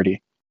an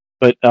authority.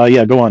 But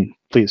yeah, go on,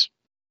 please.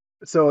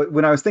 So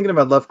when I was thinking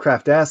about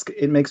Lovecraft-esque,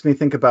 it makes me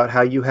think about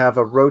how you have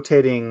a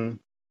rotating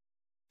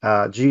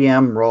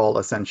GM role,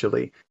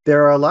 essentially.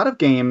 There are a lot of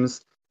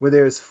games where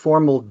there's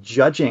formal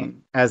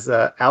judging as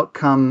a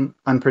outcome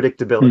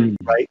unpredictability,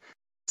 right?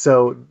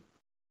 So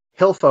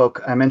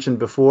Hillfolk, I mentioned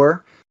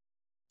before,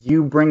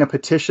 you bring a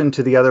petition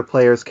to the other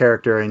player's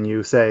character and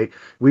you say,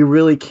 we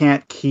really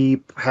can't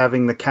keep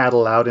having the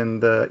cattle out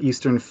in the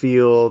eastern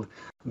field.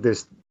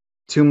 There's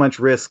too much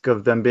risk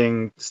of them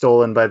being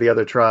stolen by the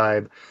other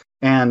tribe.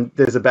 And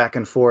there's a back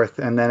and forth.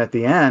 And then at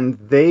the end,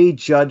 they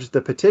judge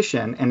the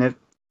petition. And if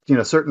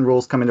certain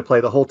rules come into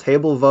play, the whole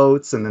table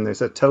votes, and then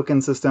there's a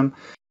token system.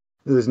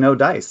 There's no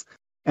dice.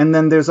 And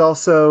then there's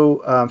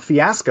also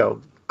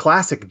Fiasco,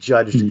 classic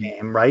judged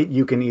game, right?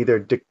 You can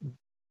either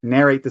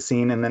narrate the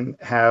scene and then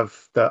have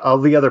all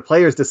the other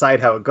players decide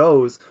how it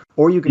goes,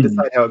 or you can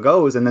decide how it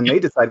goes and then they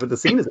decide what the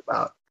scene is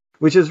about,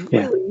 which is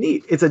really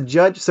neat. It's a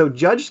judge. So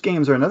judged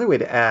games are another way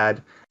to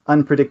add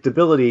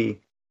unpredictability,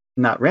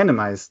 not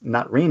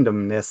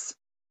randomness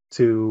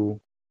to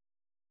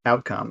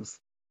outcomes.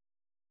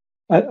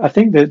 I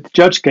think that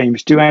judge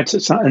games do add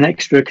an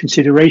extra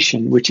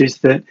consideration, which is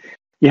that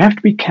you have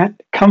to be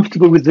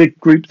comfortable with the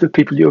group of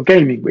people you're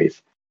gaming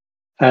with.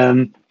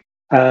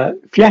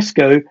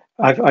 Fiasco,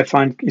 I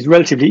find, is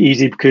relatively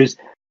easy because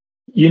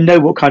you know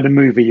what kind of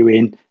movie you're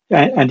in,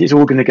 and it's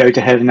all going to go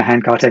to hell in a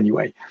handcart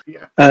anyway.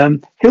 Yeah.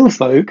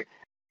 Hillfolk,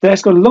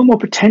 that's got a lot more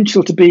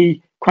potential to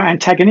be quite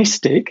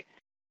antagonistic,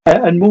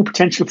 and more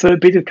potential for a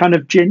bit of kind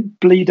of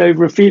bleed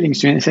over of feelings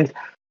to it. And says,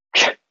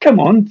 come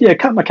on,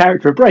 cut my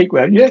character a break,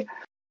 won't you?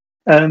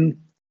 And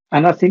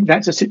I think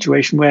that's a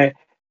situation where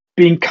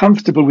being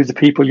comfortable with the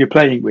people you're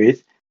playing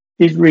with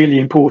is really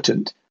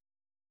important.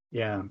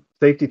 Yeah,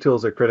 safety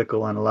tools are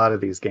critical in a lot of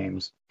these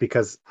games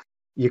because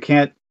you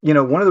can't,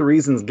 one of the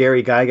reasons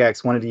Gary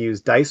Gygax wanted to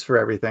use dice for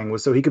everything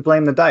was so he could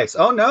blame the dice.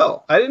 Oh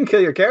no, I didn't kill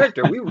your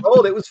character. We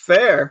rolled, it was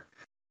fair.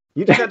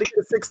 You just had to get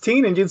a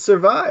 16 and you'd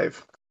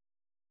survive.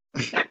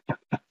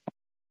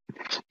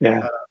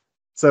 Yeah.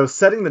 So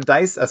setting the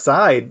dice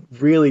aside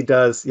really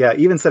does,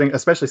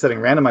 especially setting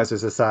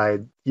randomizers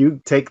aside, you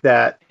take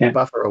that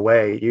buffer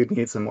away. You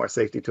need some more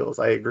safety tools.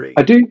 I agree.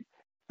 I do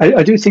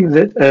think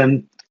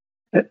that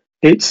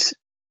it's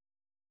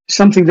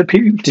something that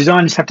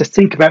designers have to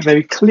think about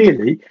very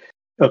clearly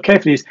or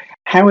carefully, is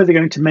how are they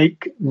going to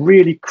make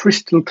really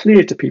crystal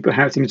clear to people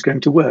how things are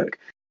going to work.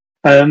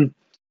 And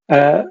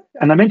I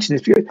mentioned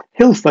this,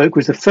 Hillfolk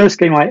was the first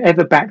game I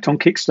ever backed on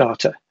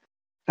Kickstarter.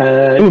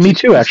 Me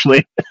too,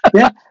 actually.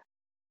 Yeah.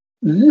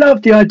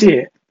 Love the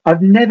idea.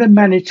 I've never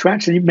managed to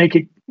actually make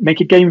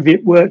a game of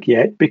it work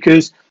yet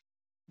because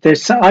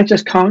I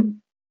just can't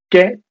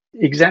get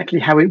exactly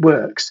how it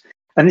works.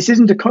 And this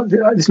isn't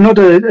it's not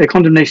a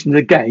condemnation of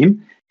the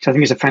game, which I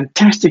think is a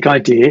fantastic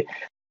idea,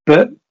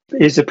 but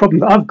it's a problem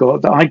that I've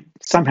got that I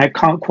somehow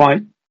can't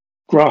quite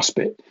grasp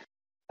it.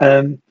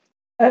 And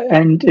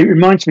it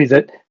reminds me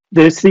that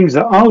there's things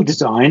that I'll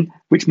design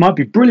which might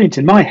be brilliant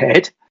in my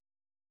head,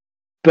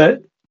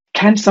 but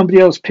can somebody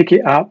else pick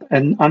it up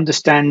and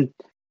understand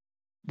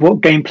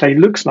what gameplay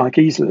looks like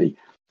easily?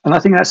 And I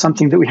think that's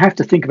something that we have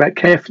to think about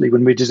carefully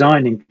when we're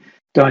designing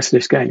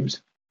Diceless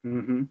games.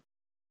 Mm-hmm.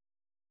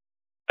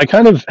 I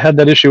kind of had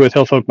that issue with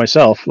Hillfolk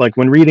myself. Like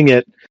when reading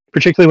it,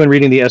 particularly when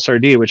reading the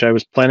SRD, which I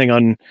was planning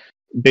on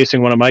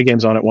basing one of my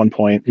games on at one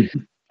point,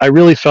 I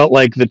really felt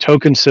like the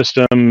token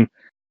system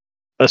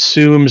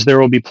assumes there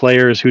will be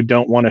players who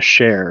don't want to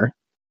share.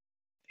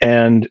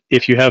 And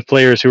if you have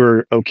players who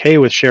are okay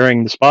with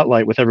sharing the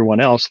spotlight with everyone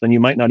else, then you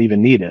might not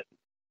even need it.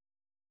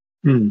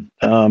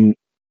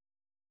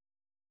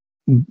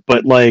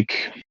 But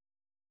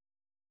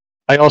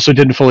I also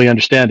didn't fully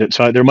understand it,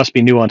 so there must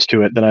be nuance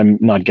to it that I'm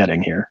not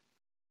getting here.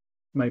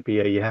 Might be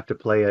you have to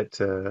play it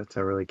to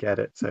really get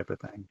it type of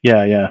thing.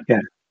 Yeah.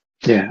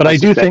 But I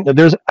do think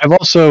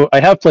that I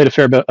have played a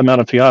fair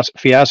amount of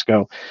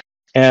Fiasco,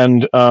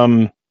 and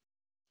while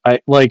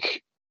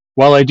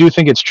I do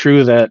think it's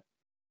true that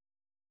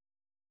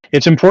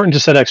it's important to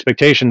set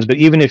expectations, but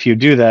even if you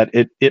do that,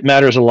 it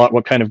matters a lot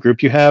what kind of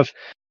group you have.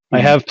 I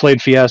have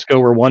played Fiasco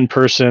where one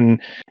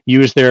person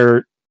used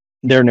their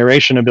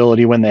narration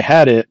ability when they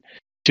had it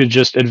to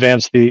just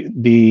advance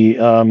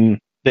the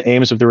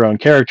aims of their own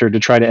character to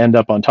try to end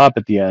up on top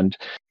at the end.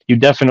 You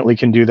definitely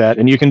can do that,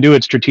 and you can do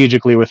it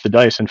strategically with the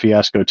dice in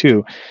Fiasco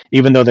too,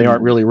 even though they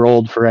aren't really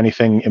rolled for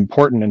anything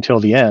important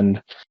until the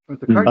end. With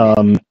the card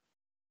game.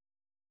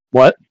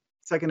 What?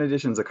 Second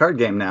edition's a card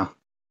game now.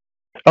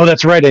 Oh,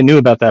 that's right. I knew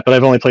about that, but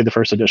I've only played the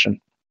first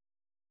edition.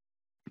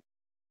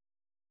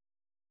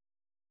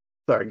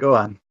 Sorry, go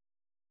on.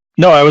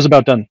 No, I was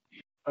about done.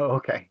 Oh,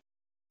 okay.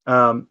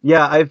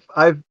 Yeah,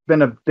 I've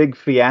been a big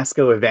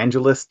fiasco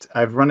evangelist.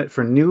 I've run it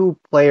for new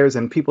players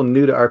and people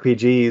new to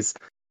RPGs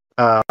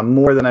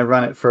more than I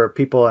run it for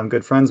people I'm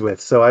good friends with.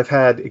 So I've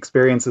had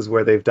experiences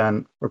where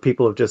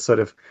people have just sort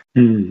of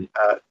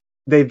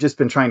they've just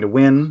been trying to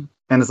win,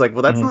 and it's like,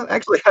 well, that's not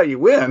actually how you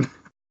win.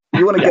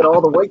 You want to get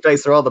all the white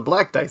dice or all the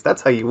black dice.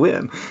 That's how you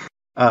win.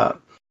 Uh,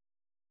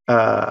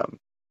 uh,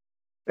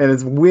 and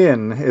it's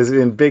win is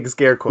in big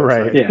scare quotes,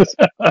 right? Yes.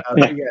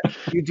 Yeah,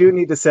 you do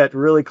need to set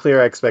really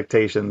clear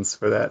expectations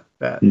for that.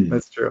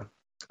 That's true.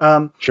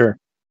 Sure.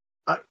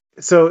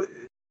 So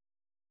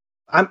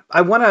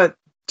I want to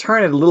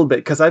turn it a little bit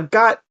because I've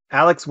got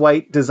Alex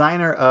White,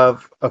 designer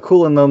of A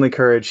Cool and Lonely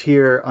Courage,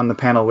 here on the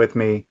panel with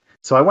me.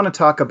 So I want to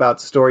talk about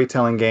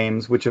storytelling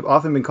games, which have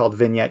often been called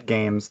vignette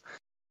games,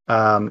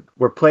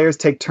 where players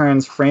take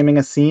turns framing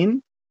a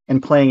scene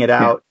and playing it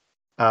out.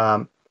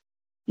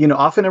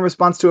 Often in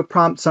response to a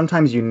prompt.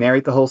 Sometimes you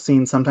narrate the whole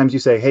scene. Sometimes you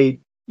say, "Hey,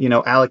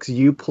 Alex,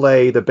 you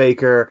play the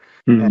baker,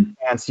 and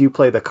Vance, you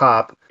play the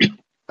cop."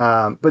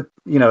 But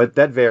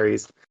that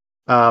varies.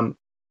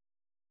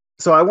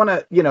 So I want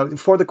to,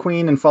 For the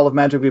Queen and Fall of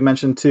Magic we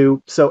mentioned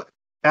too. So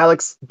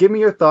Alex, give me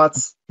your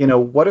thoughts.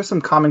 What are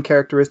some common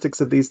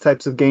characteristics of these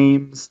types of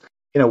games?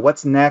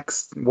 What's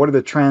next? What are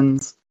the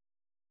trends?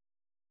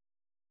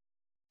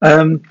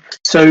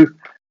 So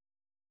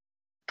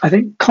I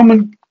think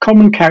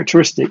common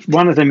characteristics.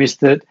 One of them is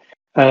that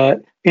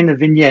in a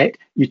vignette,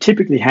 you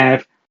typically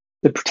have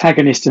the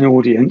protagonist and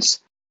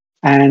audience,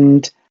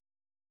 and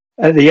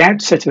at the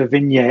outset of a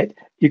vignette,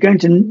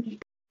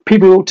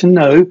 people ought to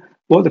know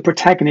what the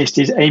protagonist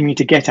is aiming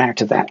to get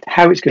out of that,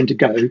 how it's going to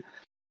go,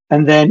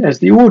 and then as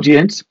the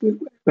audience,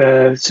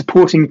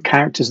 supporting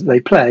characters that they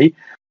play,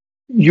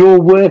 you're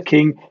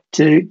working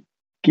to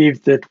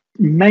give the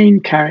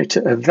main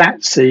character of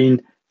that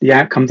scene the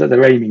outcome that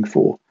they're aiming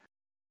for.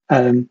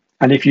 And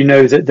if you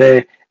know that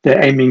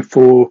they're aiming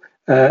for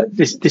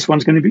this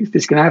one's going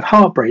to have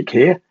heartbreak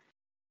here,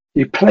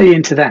 you play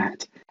into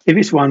that. If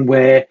it's one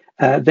where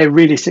they're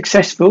really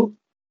successful,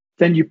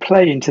 then you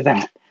play into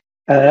that.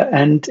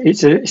 And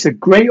it's a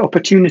great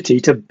opportunity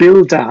to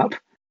build up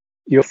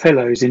your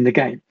fellows in the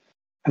game,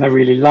 and I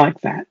really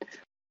like that.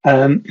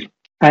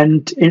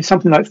 And in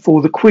something like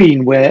For the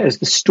Queen, where as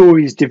the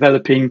story is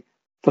developing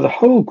for the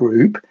whole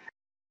group,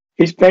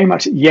 it's very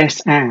much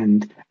yes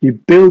and you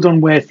build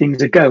on where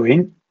things are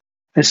going,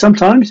 and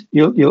sometimes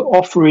you'll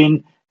offer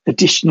in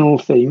additional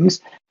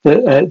things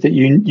that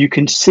you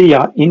can see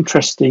are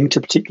interesting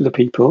to particular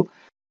people,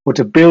 or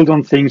to build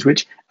on things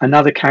which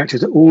another character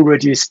has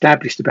already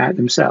established about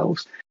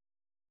themselves,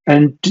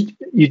 and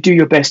you do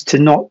your best to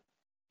not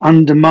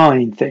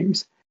undermine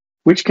things,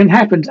 which can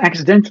happen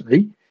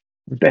accidentally,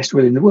 the best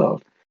will in the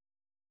world.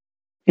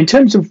 In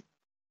terms of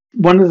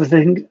one of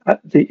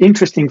the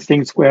interesting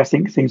things where I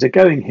think things are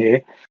going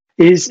here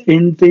is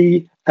in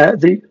the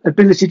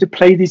ability to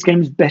play these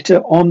games better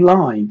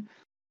online.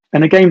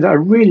 And a game that I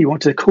really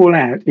want to call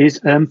out is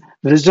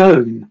The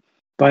Zone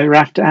by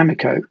Raf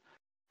Amico,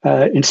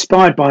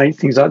 inspired by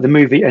things like the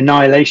movie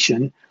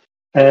Annihilation.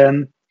 He's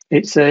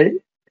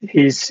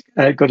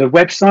got a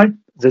website,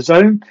 The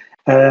Zone,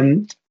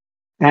 and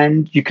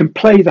you can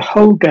play the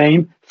whole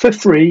game for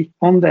free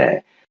on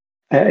there.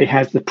 It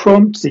has the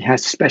prompts, it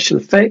has special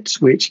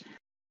effects, which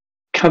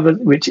kind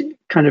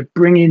of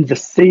bring in the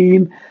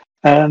theme,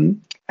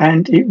 and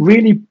it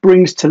really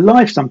brings to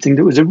life something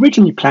that was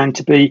originally planned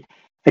to be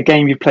a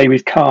game you play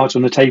with cards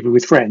on a table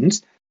with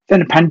friends.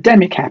 Then a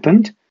pandemic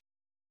happened.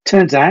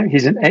 Turns out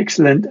he's an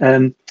excellent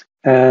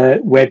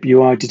web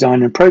UI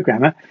designer and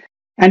programmer,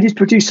 and he's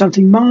produced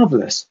something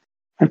marvelous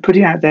and put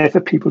it out there for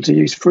people to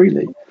use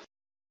freely.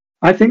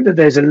 I think that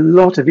there's a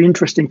lot of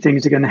interesting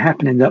things that are going to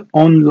happen in the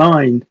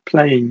online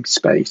playing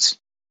space.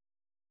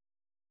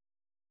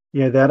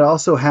 Yeah, that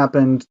also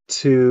happened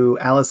to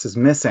Alice is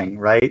Missing,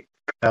 right?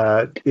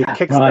 It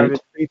kickstarted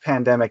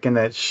pre-pandemic and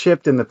it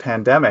shipped in the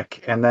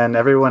pandemic, and then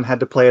everyone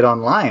had to play it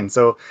online.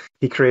 So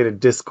he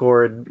created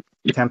Discord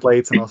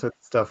templates and all sorts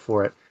of stuff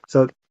for it.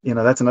 So,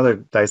 that's another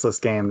Diceless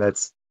game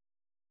that's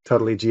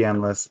totally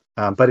GM-less.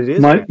 But it is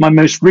my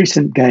most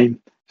recent game.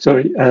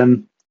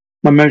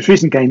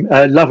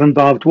 Love and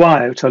Barbed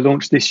Wire, which I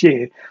launched this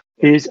year,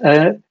 is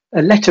a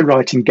letter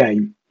writing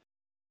game.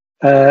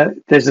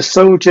 There's a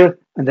soldier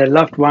and their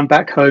loved one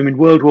back home in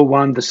World War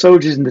One. The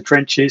soldiers in the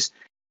trenches,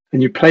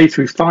 and you play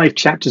through 5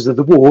 chapters of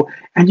the war,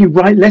 and you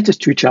write letters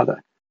to each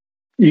other.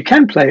 You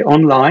can play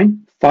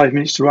online, 5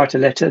 minutes to write a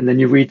letter, and then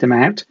you read them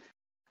out,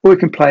 or you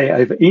can play it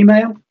over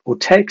email or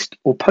text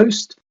or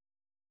post.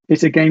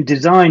 It's a game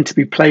designed to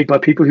be played by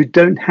people who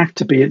don't have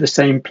to be at the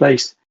same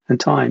place and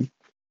time.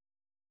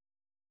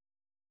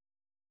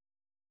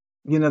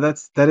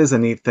 That is a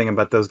neat thing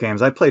about those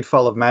games. I played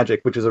Fall of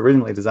Magic, which was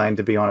originally designed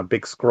to be on a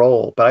big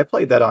scroll, but I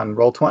played that on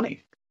Roll20.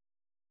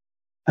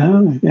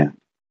 Oh, yeah.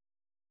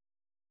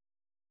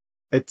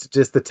 It's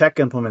just the tech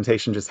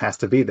implementation just has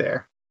to be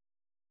there.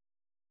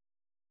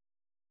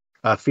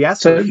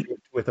 Fiasco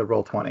with a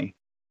Roll20.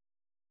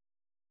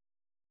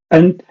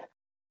 And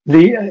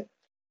the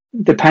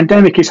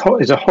pandemic is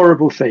a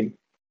horrible thing,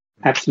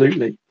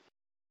 absolutely.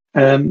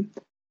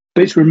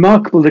 But it's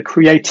remarkable the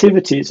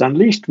creativity it's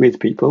unleashed with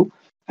people.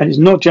 And it's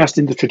not just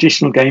in the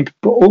traditional games,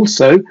 but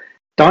also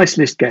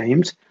Diceless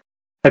games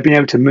have been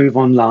able to move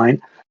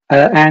online.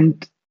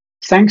 And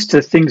thanks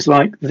to things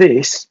like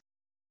this,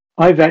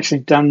 I've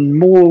actually done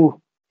more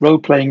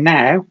role-playing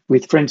now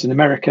with friends in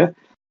America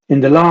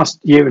in the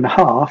last year and a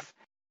half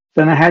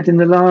than I had in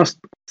the last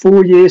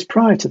 4 years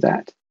prior to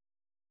that.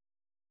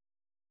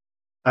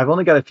 I've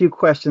only got a few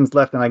questions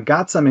left, and I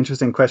got some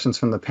interesting questions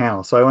from the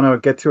panel. So I want to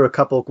get through a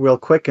couple real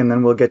quick, and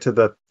then we'll get to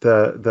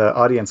the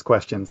audience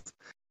questions.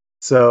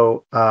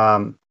 So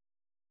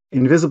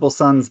Invisible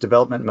Sun's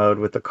development mode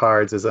with the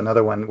cards is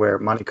another one where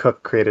Monty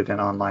Cook created an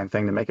online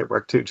thing to make it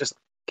work too. Just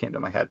came to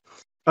my head.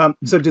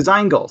 So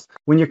design goals.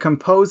 When you're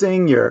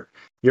composing your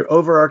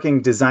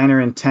overarching designer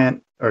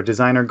intent or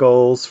designer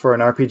goals for an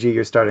RPG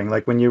you're starting,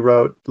 like when you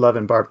wrote Love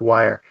and Barbed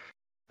Wire,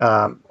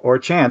 or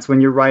Chance,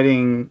 when you're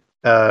writing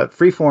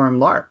freeform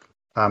LARP.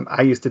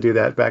 I used to do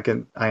that back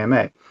in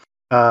IMA.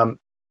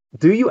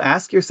 Do you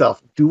ask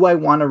yourself, do I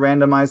want a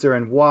randomizer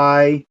and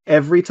why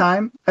every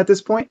time at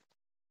this point?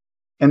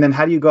 And then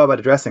how do you go about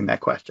addressing that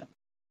question?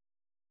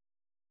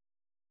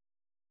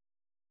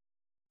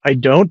 I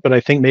don't, but I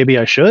think maybe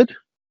I should.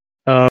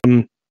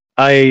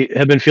 I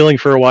have been feeling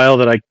for a while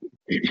that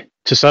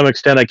to some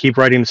extent, I keep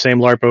writing the same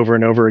LARP over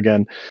and over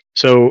again.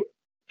 So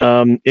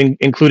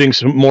including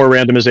some more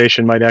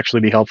randomization might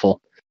actually be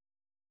helpful.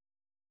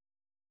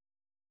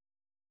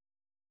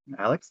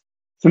 Alex?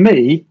 For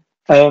me,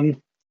 I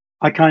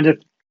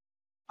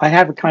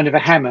have a kind of a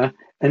hammer,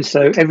 and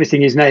so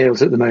everything is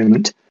nails at the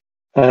moment.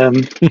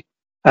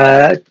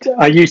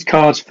 I use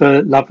cards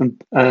for Love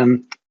and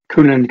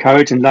Conan and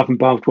Courage and Love and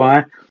Barbed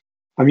Wire.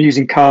 I'm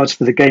using cards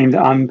for the game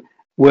that I'm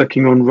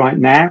working on right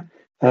now,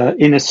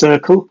 Inner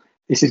Circle.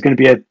 This is going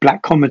to be a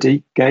black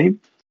comedy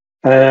game,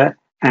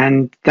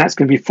 and that's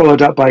going to be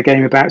followed up by a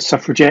game about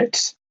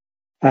suffragettes,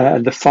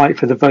 the fight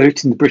for the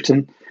vote in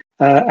Britain,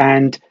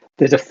 and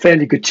there's a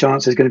fairly good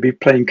chance there's going to be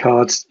playing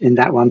cards in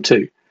that one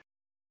too.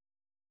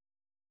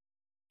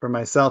 For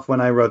myself,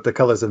 when I wrote The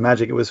Colors of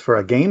Magic, it was for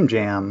a game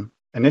jam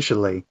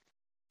initially,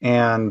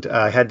 and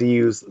I had to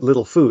use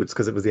Little Foods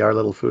because it was the Our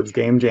Little Foods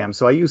game jam.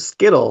 So I used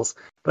Skittles,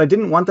 but I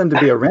didn't want them to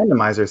be a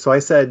randomizer. So I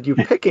said, you're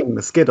picking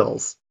the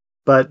Skittles,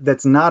 but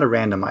that's not a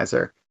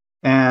randomizer.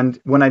 And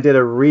when I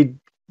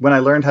when I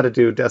learned how to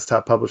do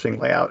desktop publishing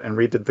layout and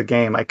redid the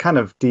game, I kind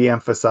of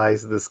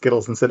de-emphasized the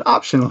Skittles and said,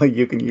 optionally,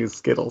 you can use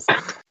Skittles.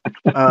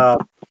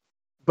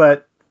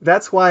 But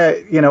that's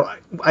why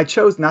I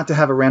chose not to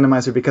have a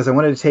randomizer, because I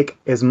wanted to take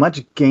as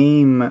much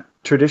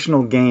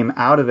traditional game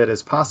out of it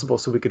as possible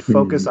so we could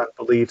focus on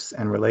beliefs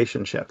and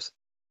relationships.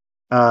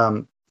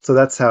 So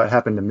that's how it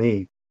happened to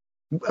me.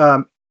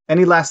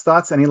 Any last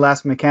thoughts? Any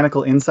last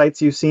mechanical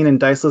insights you've seen in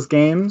Diceless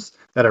games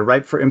that are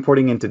ripe for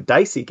importing into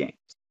dicey games?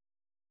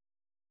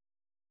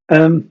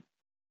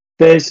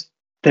 There's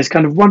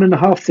kind of one and a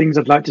half things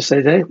I'd like to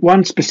say there.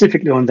 One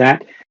specifically on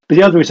that, but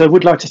the other is I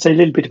would like to say a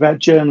little bit about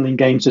journaling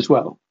games as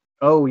well.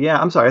 Oh yeah,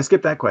 I'm sorry, I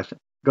skipped that question.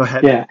 Go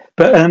ahead. Yeah,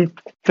 but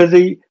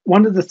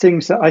one of the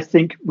things that I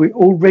think we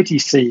already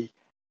see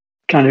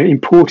kind of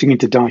importing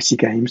into dicey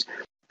games.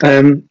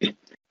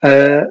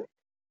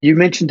 You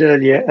mentioned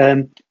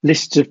earlier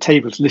lists of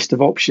tables, list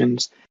of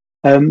options,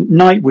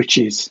 Night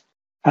Witches,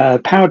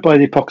 powered by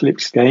the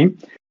Apocalypse game.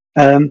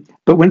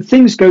 But when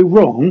things go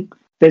wrong,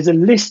 there's a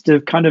list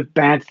of kind of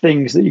bad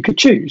things that you could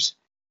choose.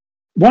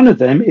 One of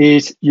them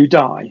is you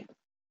die.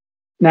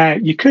 Now,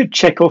 you could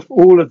check off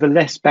all of the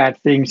less bad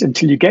things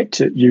until you get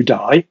to you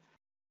die,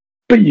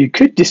 but you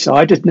could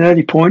decide at an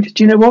early point,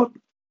 do you know what?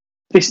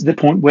 This is the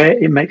point where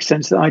it makes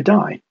sense that I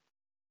die.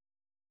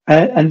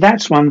 And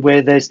that's one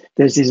where there's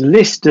this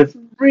list of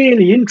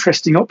really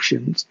interesting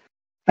options,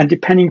 and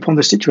depending upon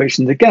the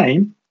situation of the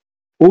game,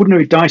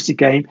 ordinary dicey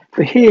game,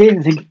 but here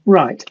I think,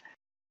 right,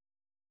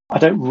 I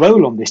don't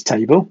roll on this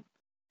table.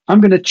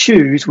 I'm going to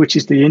choose which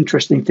is the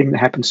interesting thing that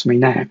happens to me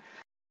now.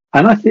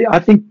 And I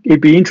think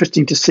it'd be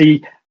interesting to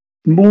see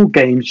more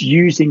games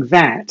using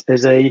that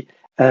as a,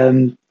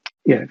 even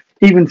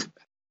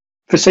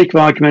for sake of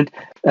argument,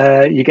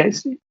 you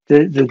get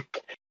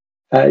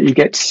you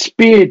get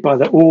speared by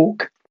the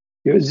orc.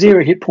 You have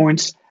 0 hit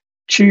points.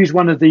 Choose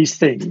one of these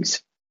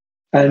things,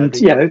 and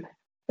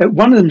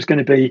one of them is going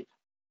to be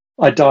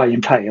I die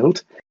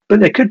impaled. But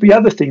there could be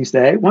other things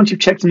there. Once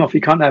you've checked them off,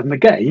 you can't have them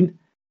again.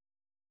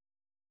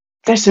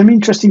 There's some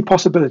interesting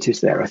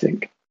possibilities there, I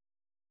think.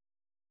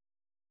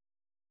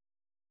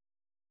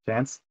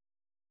 Chance?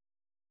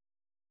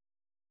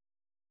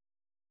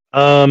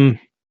 I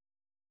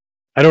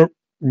don't.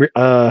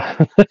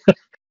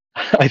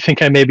 I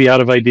think I may be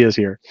out of ideas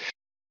here.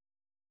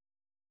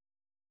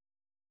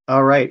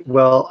 All right.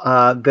 Well,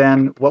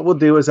 then what we'll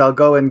do is I'll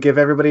go and give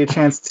everybody a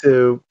chance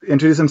to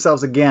introduce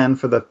themselves again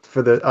for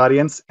the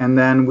audience, and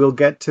then we'll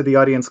get to the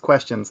audience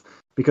questions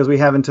because we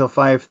have until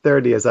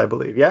 5:30, as I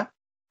believe. Yeah.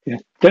 Yeah.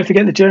 Don't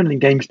forget the journaling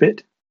games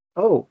bit.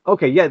 Oh,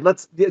 okay. Yeah.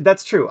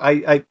 That's true.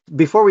 I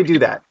before we do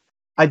that,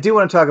 I do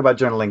want to talk about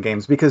journaling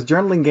games because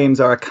journaling games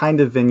are a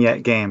kind of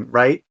vignette game,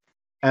 right?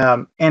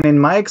 And in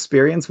my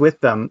experience with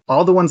them,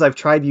 all the ones I've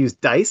tried use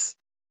dice,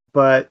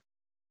 but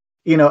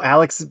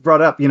Alex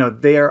brought up,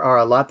 there are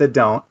a lot that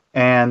don't.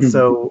 And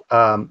so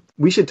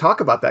we should talk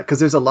about that because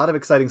there's a lot of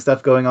exciting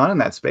stuff going on in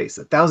that space.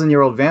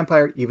 1,000-year-old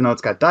vampire, even though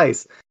it's got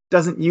dice,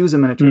 doesn't use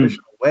them in a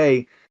traditional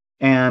way.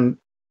 And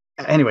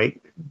anyway,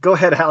 go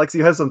ahead, Alex.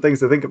 You have some things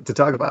to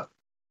talk about.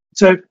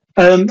 So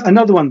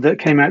another one that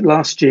came out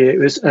last year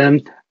was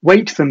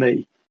Wait For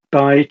Me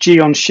by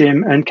Gion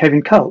Shim and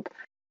Kevin Culp.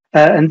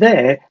 And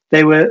there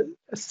were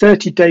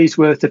 30 days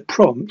worth of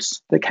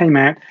prompts that came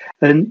out,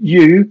 and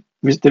you,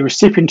 the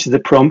recipient of the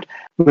prompt,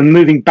 were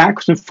moving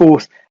backwards and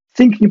forth,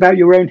 thinking about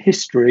your own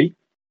history,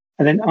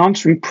 and then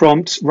answering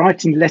prompts,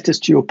 writing letters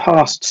to your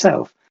past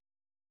self.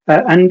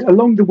 And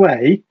along the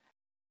way,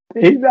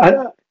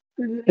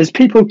 as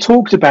people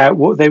talked about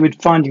what they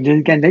would find,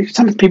 again,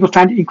 some people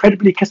found it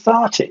incredibly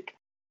cathartic.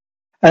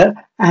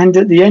 And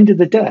at the end of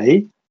the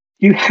day,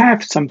 you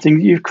have something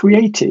that you've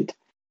created.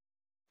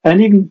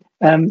 And even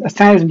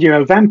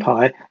 1,000-year-old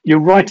vampire, you're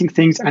writing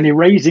things and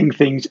erasing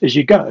things as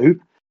you go.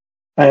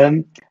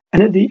 And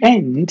at the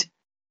end,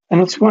 and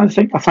that's one of the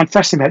things I find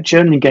fascinating about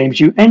journaling games,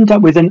 you end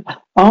up with an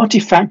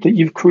artifact that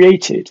you've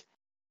created.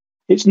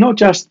 It's not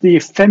just the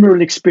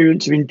ephemeral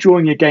experience of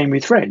enjoying a game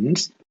with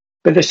friends,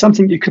 but there's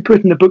something you could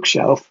put in the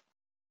bookshelf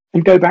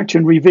and go back to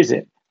and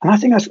revisit. And I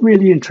think that's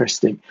really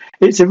interesting.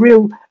 It's a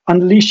real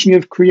unleashing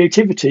of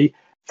creativity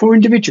for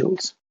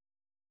individuals.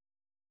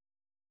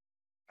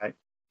 Right.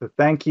 So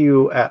thank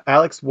you,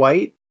 Alex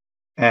White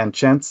and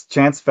Chance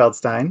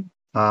Feldstein.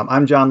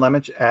 I'm John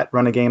Lemich at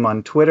Run a Game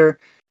on Twitter,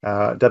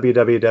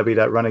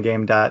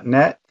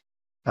 www.runagame.net.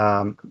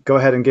 Go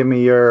ahead and give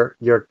me your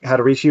how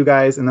to reach you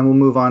guys, and then we'll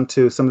move on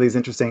to some of these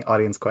interesting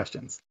audience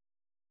questions.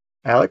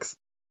 Alex?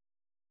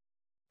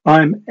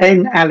 I'm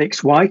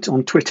Alex White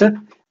on Twitter.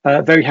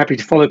 Very happy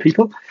to follow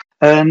people.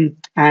 And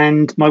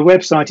my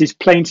website is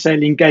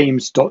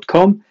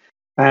plainsailinggames.com.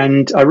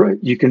 And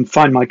you can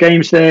find my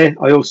games there.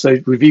 I also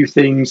review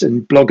things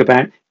and blog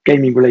about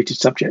gaming-related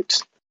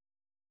subjects.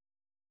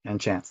 And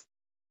Chance?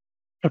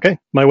 Okay,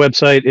 my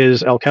website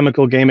is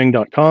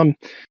alchemicalgaming.com.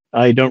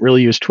 I don't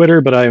really use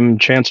Twitter, but I'm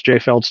Chance J.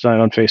 Feldstein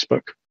on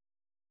Facebook.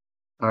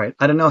 All right.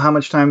 I don't know how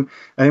much time.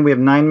 I think we have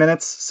 9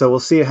 minutes, so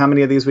we'll see how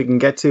many of these we can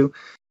get to.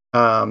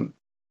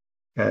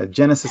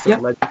 Genesis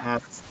of Legend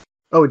asks...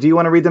 Oh, do you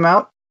want to read them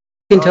out?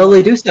 You can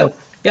totally do so.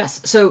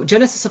 Yes. So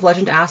Genesis of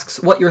Legend asks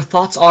what your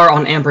thoughts are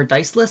on Amber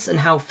Diceless and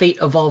how Fate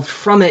evolved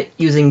from it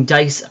using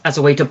dice as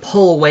a way to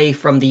pull away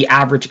from the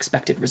average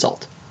expected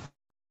result.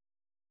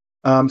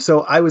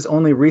 So I was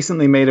only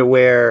recently made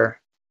aware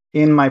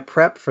in my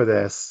prep for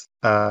this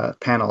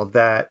panel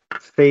that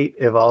Fate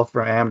evolved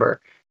from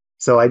Amber.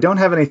 So I don't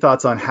have any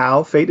thoughts on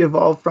how Fate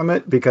evolved from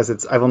it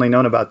because I've only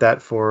known about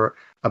that for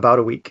about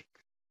a week.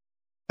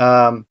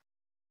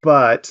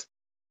 But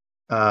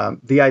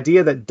the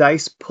idea that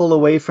dice pull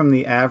away from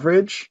the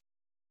average,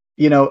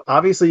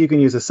 obviously you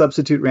can use a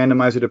substitute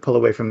randomizer to pull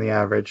away from the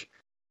average.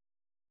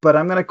 But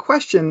I'm going to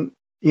question,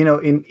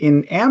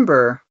 in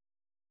Amber,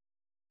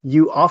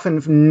 you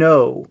often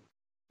know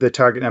the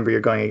target number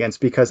you're going against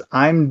because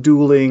I'm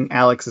dueling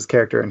Alex's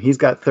character and he's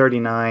got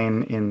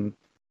 39 in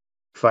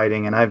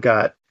fighting and I've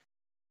got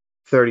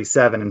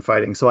 37 in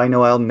fighting. So I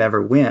know I'll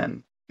never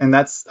win. And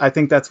I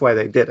think that's why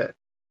they did it.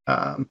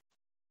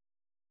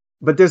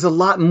 But there's a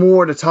lot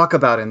more to talk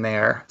about in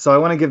there. So I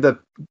want to give the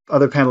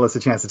other panelists a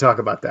chance to talk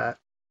about that.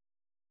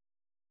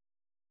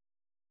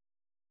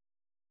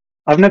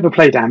 I've never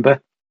played Amber,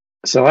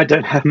 so I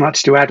don't have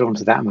much to add on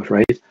to that, I'm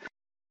afraid.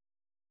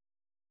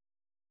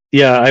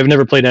 Yeah, I've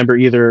never played Amber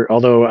either,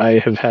 although I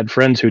have had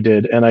friends who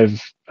did, and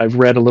I've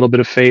read a little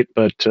bit of Fate,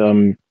 but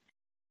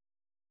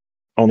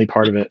only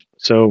part of it,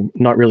 so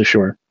not really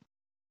sure.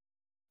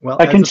 Well,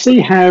 I can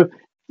see how.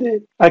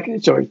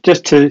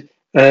 Just to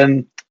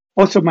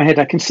off the top of my head,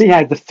 I can see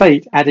how the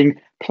Fate adding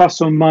plus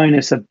or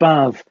minus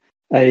above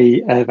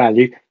a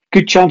value,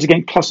 good chance of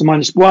getting plus or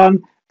minus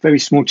 1, very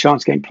small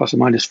chance of getting plus or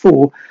minus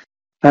 4.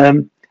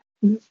 I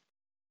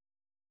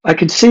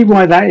can see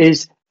why that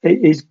is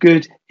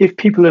good if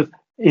people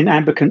in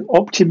Amber can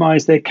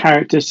optimize their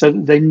characters so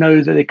that they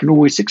know that they can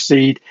always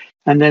succeed,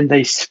 and then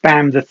they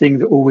spam the thing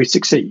that always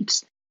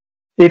succeeds.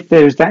 If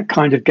there's that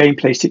kind of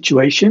gameplay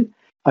situation,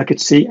 I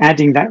could see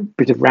adding that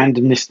bit of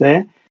randomness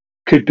there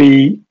could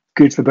be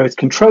good for both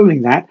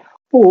controlling that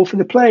or for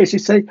the players who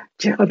say,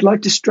 yeah, I'd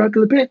like to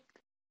struggle a bit.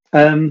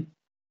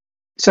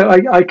 So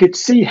I could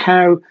see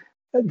how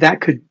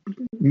that could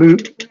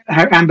move,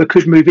 how Amber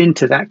could move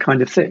into that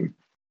kind of thing.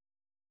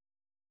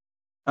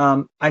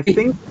 I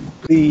think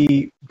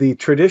the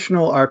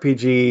traditional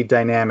RPG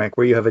dynamic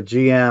where you have a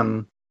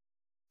GM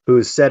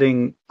who's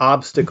setting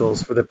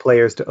obstacles for the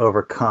players to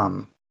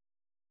overcome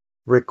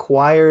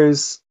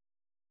requires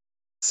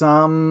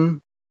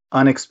some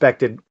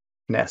unpredictability.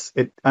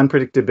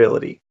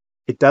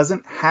 It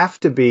doesn't have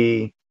to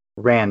be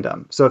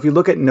random. So if you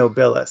look at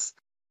Nobilis,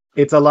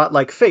 it's a lot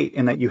like Fate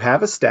in that you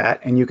have a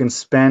stat and you can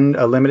spend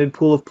a limited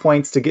pool of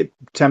points to get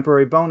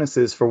temporary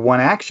bonuses for one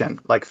action,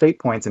 like Fate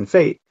points in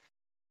Fate.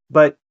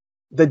 But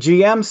the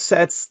GM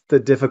sets the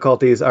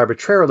difficulties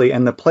arbitrarily,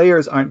 and the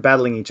players aren't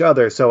battling each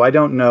other. So I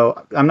don't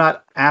know. I'm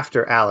not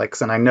after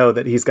Alex, and I know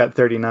that he's got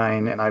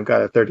 39 and I've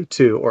got a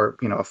 32, or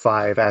a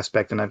 5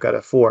 aspect and I've got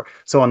a 4.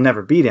 So I'll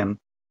never beat him.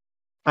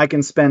 I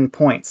can spend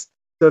points.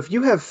 So if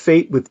you have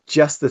fate with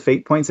just the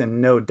fate points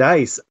and no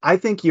dice, I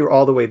think you're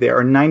all the way there,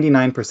 or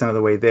 99% of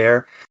the way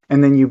there.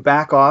 And then you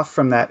back off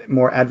from that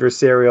more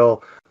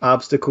adversarial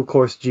obstacle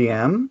course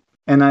GM,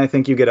 and I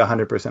think you get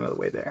 100% of the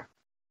way there.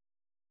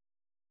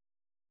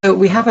 So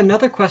we have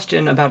another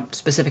question about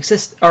specific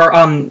or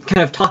kind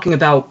of talking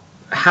about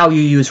how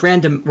you use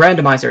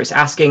randomizers,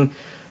 asking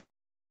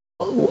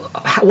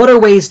what are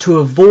ways to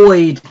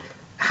avoid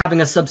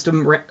having a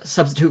substitute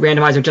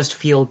randomizer just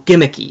feel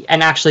gimmicky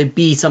and actually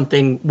be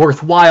something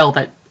worthwhile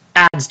that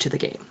adds to the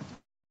game.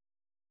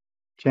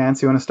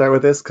 Chance, you want to start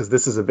with this? Because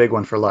this is a big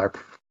one for LARP.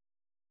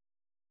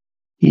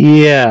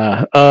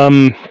 Yeah.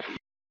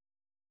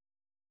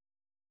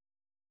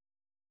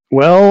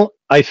 Well,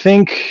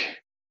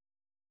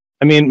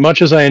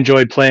 much as I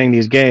enjoyed playing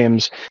these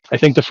games, I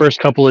think the first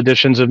couple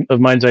editions of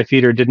Mind's Eye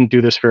Theater didn't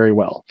do this very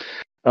well.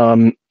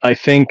 I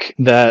think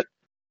that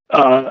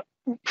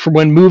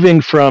when moving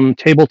from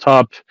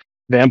tabletop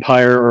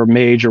vampire or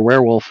mage or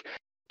werewolf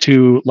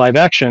to live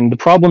action, the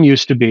problem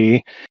used to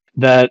be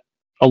that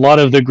a lot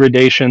of the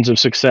gradations of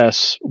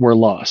success were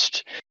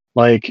lost.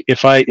 Like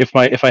if I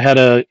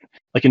had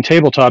like in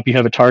tabletop, you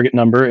have a target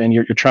number and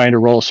you're trying to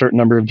roll a certain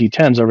number of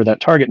d10s over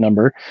that target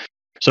number.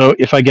 So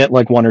if I get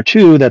like 1 or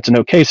 2, that's an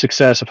okay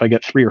success. If I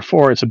get 3 or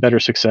 4, it's a better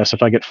success.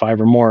 If I get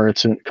 5 or more,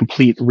 it's a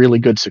complete, really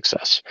good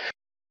success.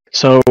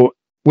 So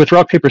with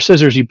rock, paper,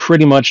 scissors, you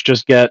pretty much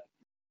just get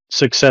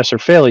success or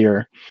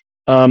failure.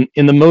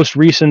 In the most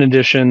recent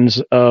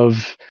editions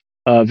of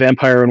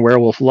Vampire and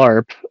Werewolf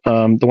LARP,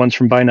 the ones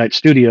from By Night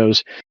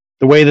Studios,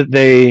 the way that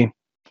they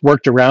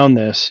worked around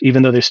this,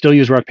 even though they still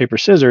use rock, paper,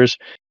 scissors,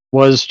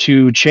 was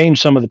to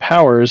change some of the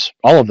powers,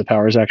 all of the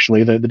powers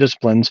actually, the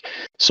disciplines,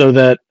 so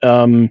that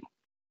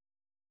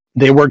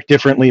they work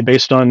differently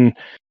based on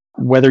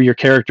whether your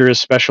character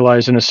is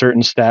specialized in a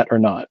certain stat or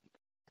not.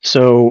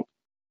 So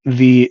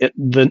the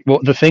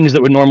things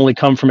that would normally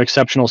come from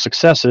exceptional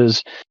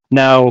successes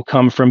now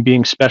come from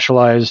being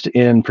specialized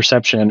in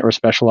perception or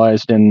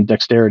specialized in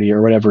dexterity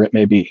or whatever it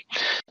may be.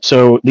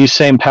 So these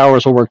same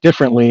powers will work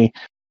differently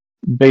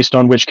based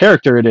on which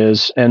character it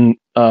is and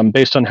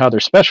based on how they're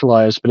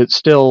specialized, but it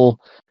still,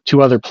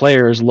 to other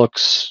players,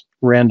 looks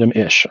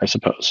random-ish, I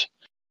suppose,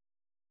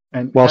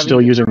 And while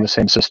still using the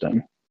same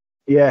system.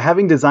 Yeah,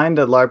 having designed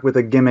a LARP with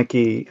a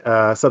gimmicky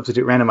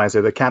substitute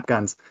randomizer, the cap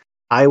guns,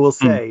 I will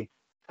say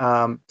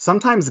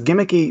sometimes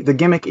the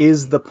gimmick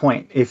is the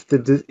point.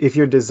 If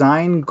your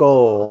design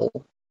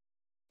goal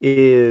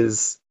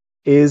is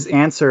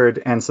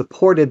answered and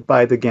supported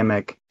by the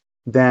gimmick,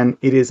 then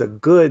it is a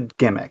good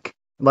gimmick.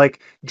 Like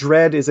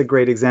Dread is a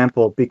great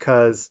example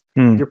because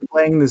you're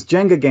playing this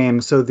Jenga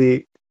game, so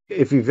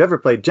if you've ever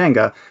played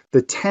Jenga,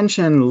 the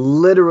tension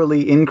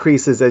literally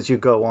increases as you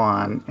go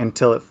on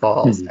until it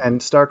falls.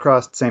 And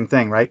Star-Crossed, same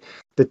thing, right?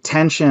 The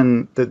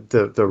tension,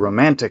 the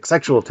romantic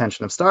sexual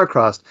tension of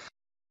Star-Crossed,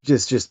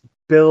 just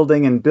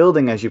building and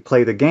building as you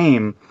play the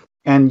game.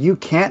 And you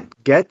can't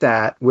get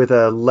that with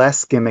a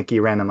less gimmicky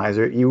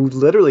randomizer. You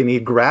literally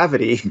need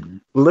gravity,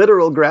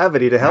 literal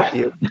gravity to help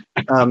you.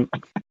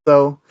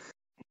 So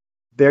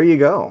there you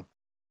go.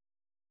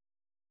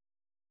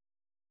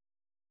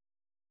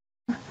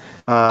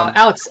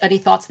 Alex, any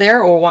thoughts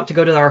there, or want to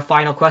go to our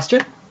final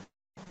question?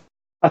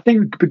 I think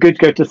it'd be good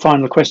to go to the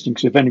final question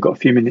because we've only got a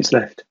few minutes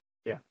left.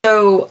 Yeah.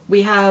 So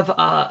we have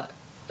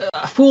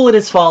Fool in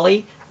His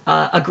Folly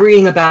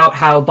agreeing about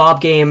how Bob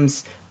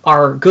games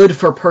are good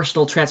for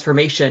personal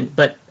transformation,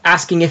 but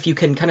asking if you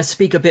can kind of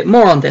speak a bit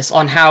more on this,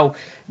 on how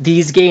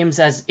these games,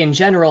 as in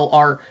general,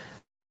 are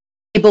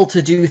able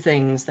to do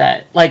things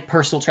that, like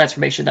personal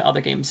transformation, that other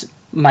games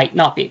might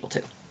not be able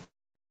to.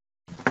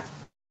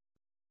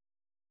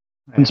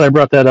 Since I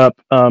brought that up,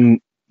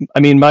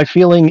 my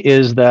feeling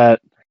is that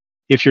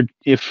if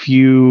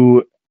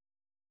you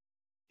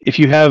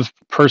have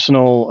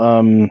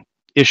personal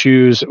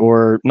issues,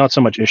 or not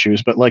so much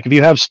issues, but like if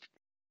you have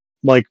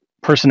like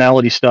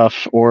personality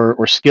stuff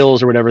or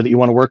skills or whatever that you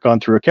want to work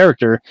on through a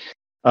character,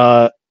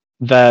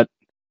 that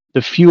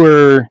the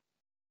fewer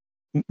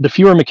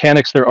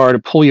mechanics there are to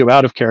pull you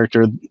out of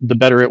character, the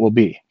better it will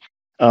be,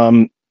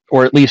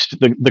 or at least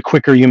the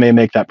quicker you may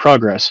make that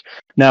progress.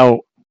 Now,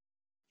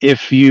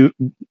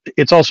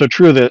 it's also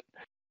true that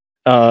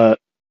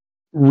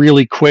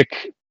really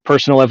quick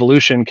personal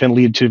evolution can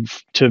lead to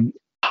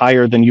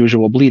higher than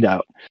usual bleed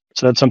out.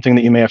 So that's something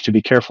that you may have to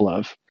be careful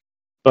of.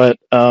 But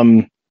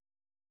I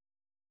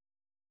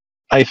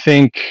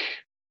think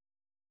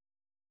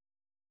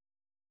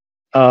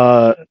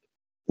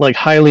like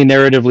highly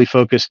narratively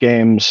focused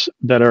games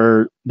that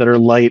are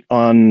light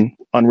on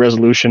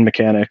resolution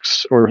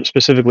mechanics, or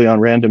specifically on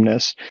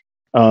randomness,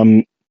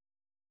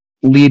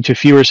 lead to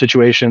fewer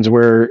situations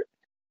where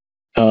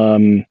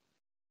I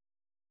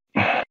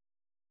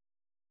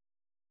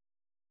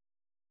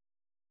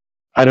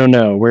don't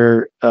know,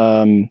 where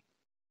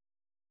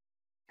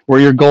where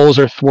your goals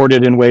are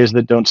thwarted in ways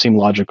that don't seem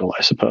logical,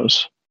 I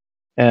suppose,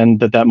 and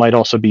that might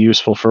also be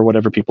useful for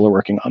whatever people are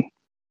working on.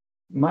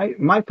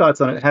 My thoughts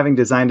on it, having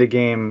designed a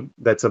game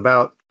that's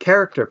about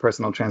character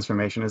personal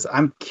transformation, is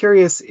I'm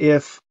curious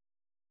if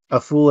A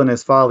Fool and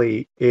His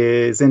Folly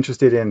is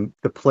interested in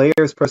the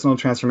player's personal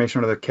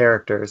transformation or the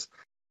characters.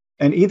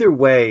 And either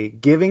way,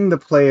 giving the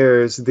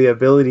players the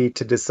ability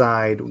to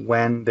decide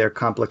when their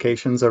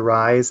complications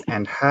arise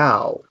and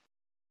how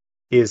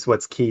is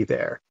what's key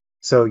there.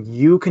 So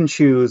you can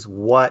choose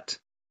what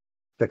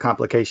the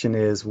complication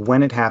is,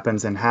 when it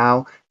happens, and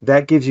how.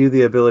 That gives you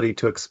the ability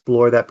to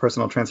explore that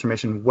personal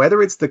transformation,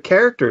 whether it's the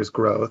character's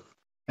growth,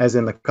 as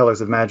in the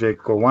Colors of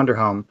Magic or Wonder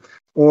Home,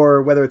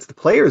 or whether it's the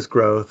player's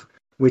growth,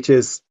 which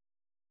is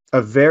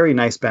a very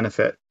nice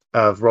benefit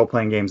of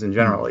role-playing games in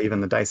general,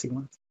 even the dicey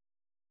ones.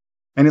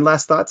 Any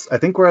last thoughts? I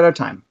think we're at our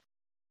time.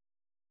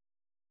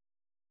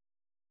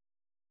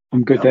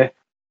 I'm good there.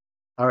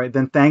 All right,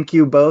 then thank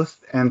you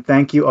both, and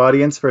thank you,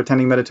 audience, for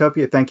attending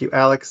Metatopia. Thank you,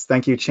 Alex.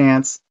 Thank you,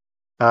 Chance.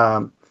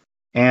 And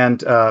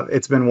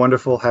it's been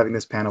wonderful having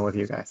this panel with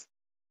you guys.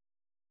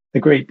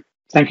 Agreed.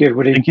 Thank you,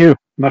 everybody. Thank you.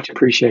 Much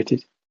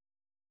appreciated.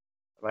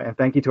 And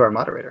thank you to our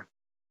moderator.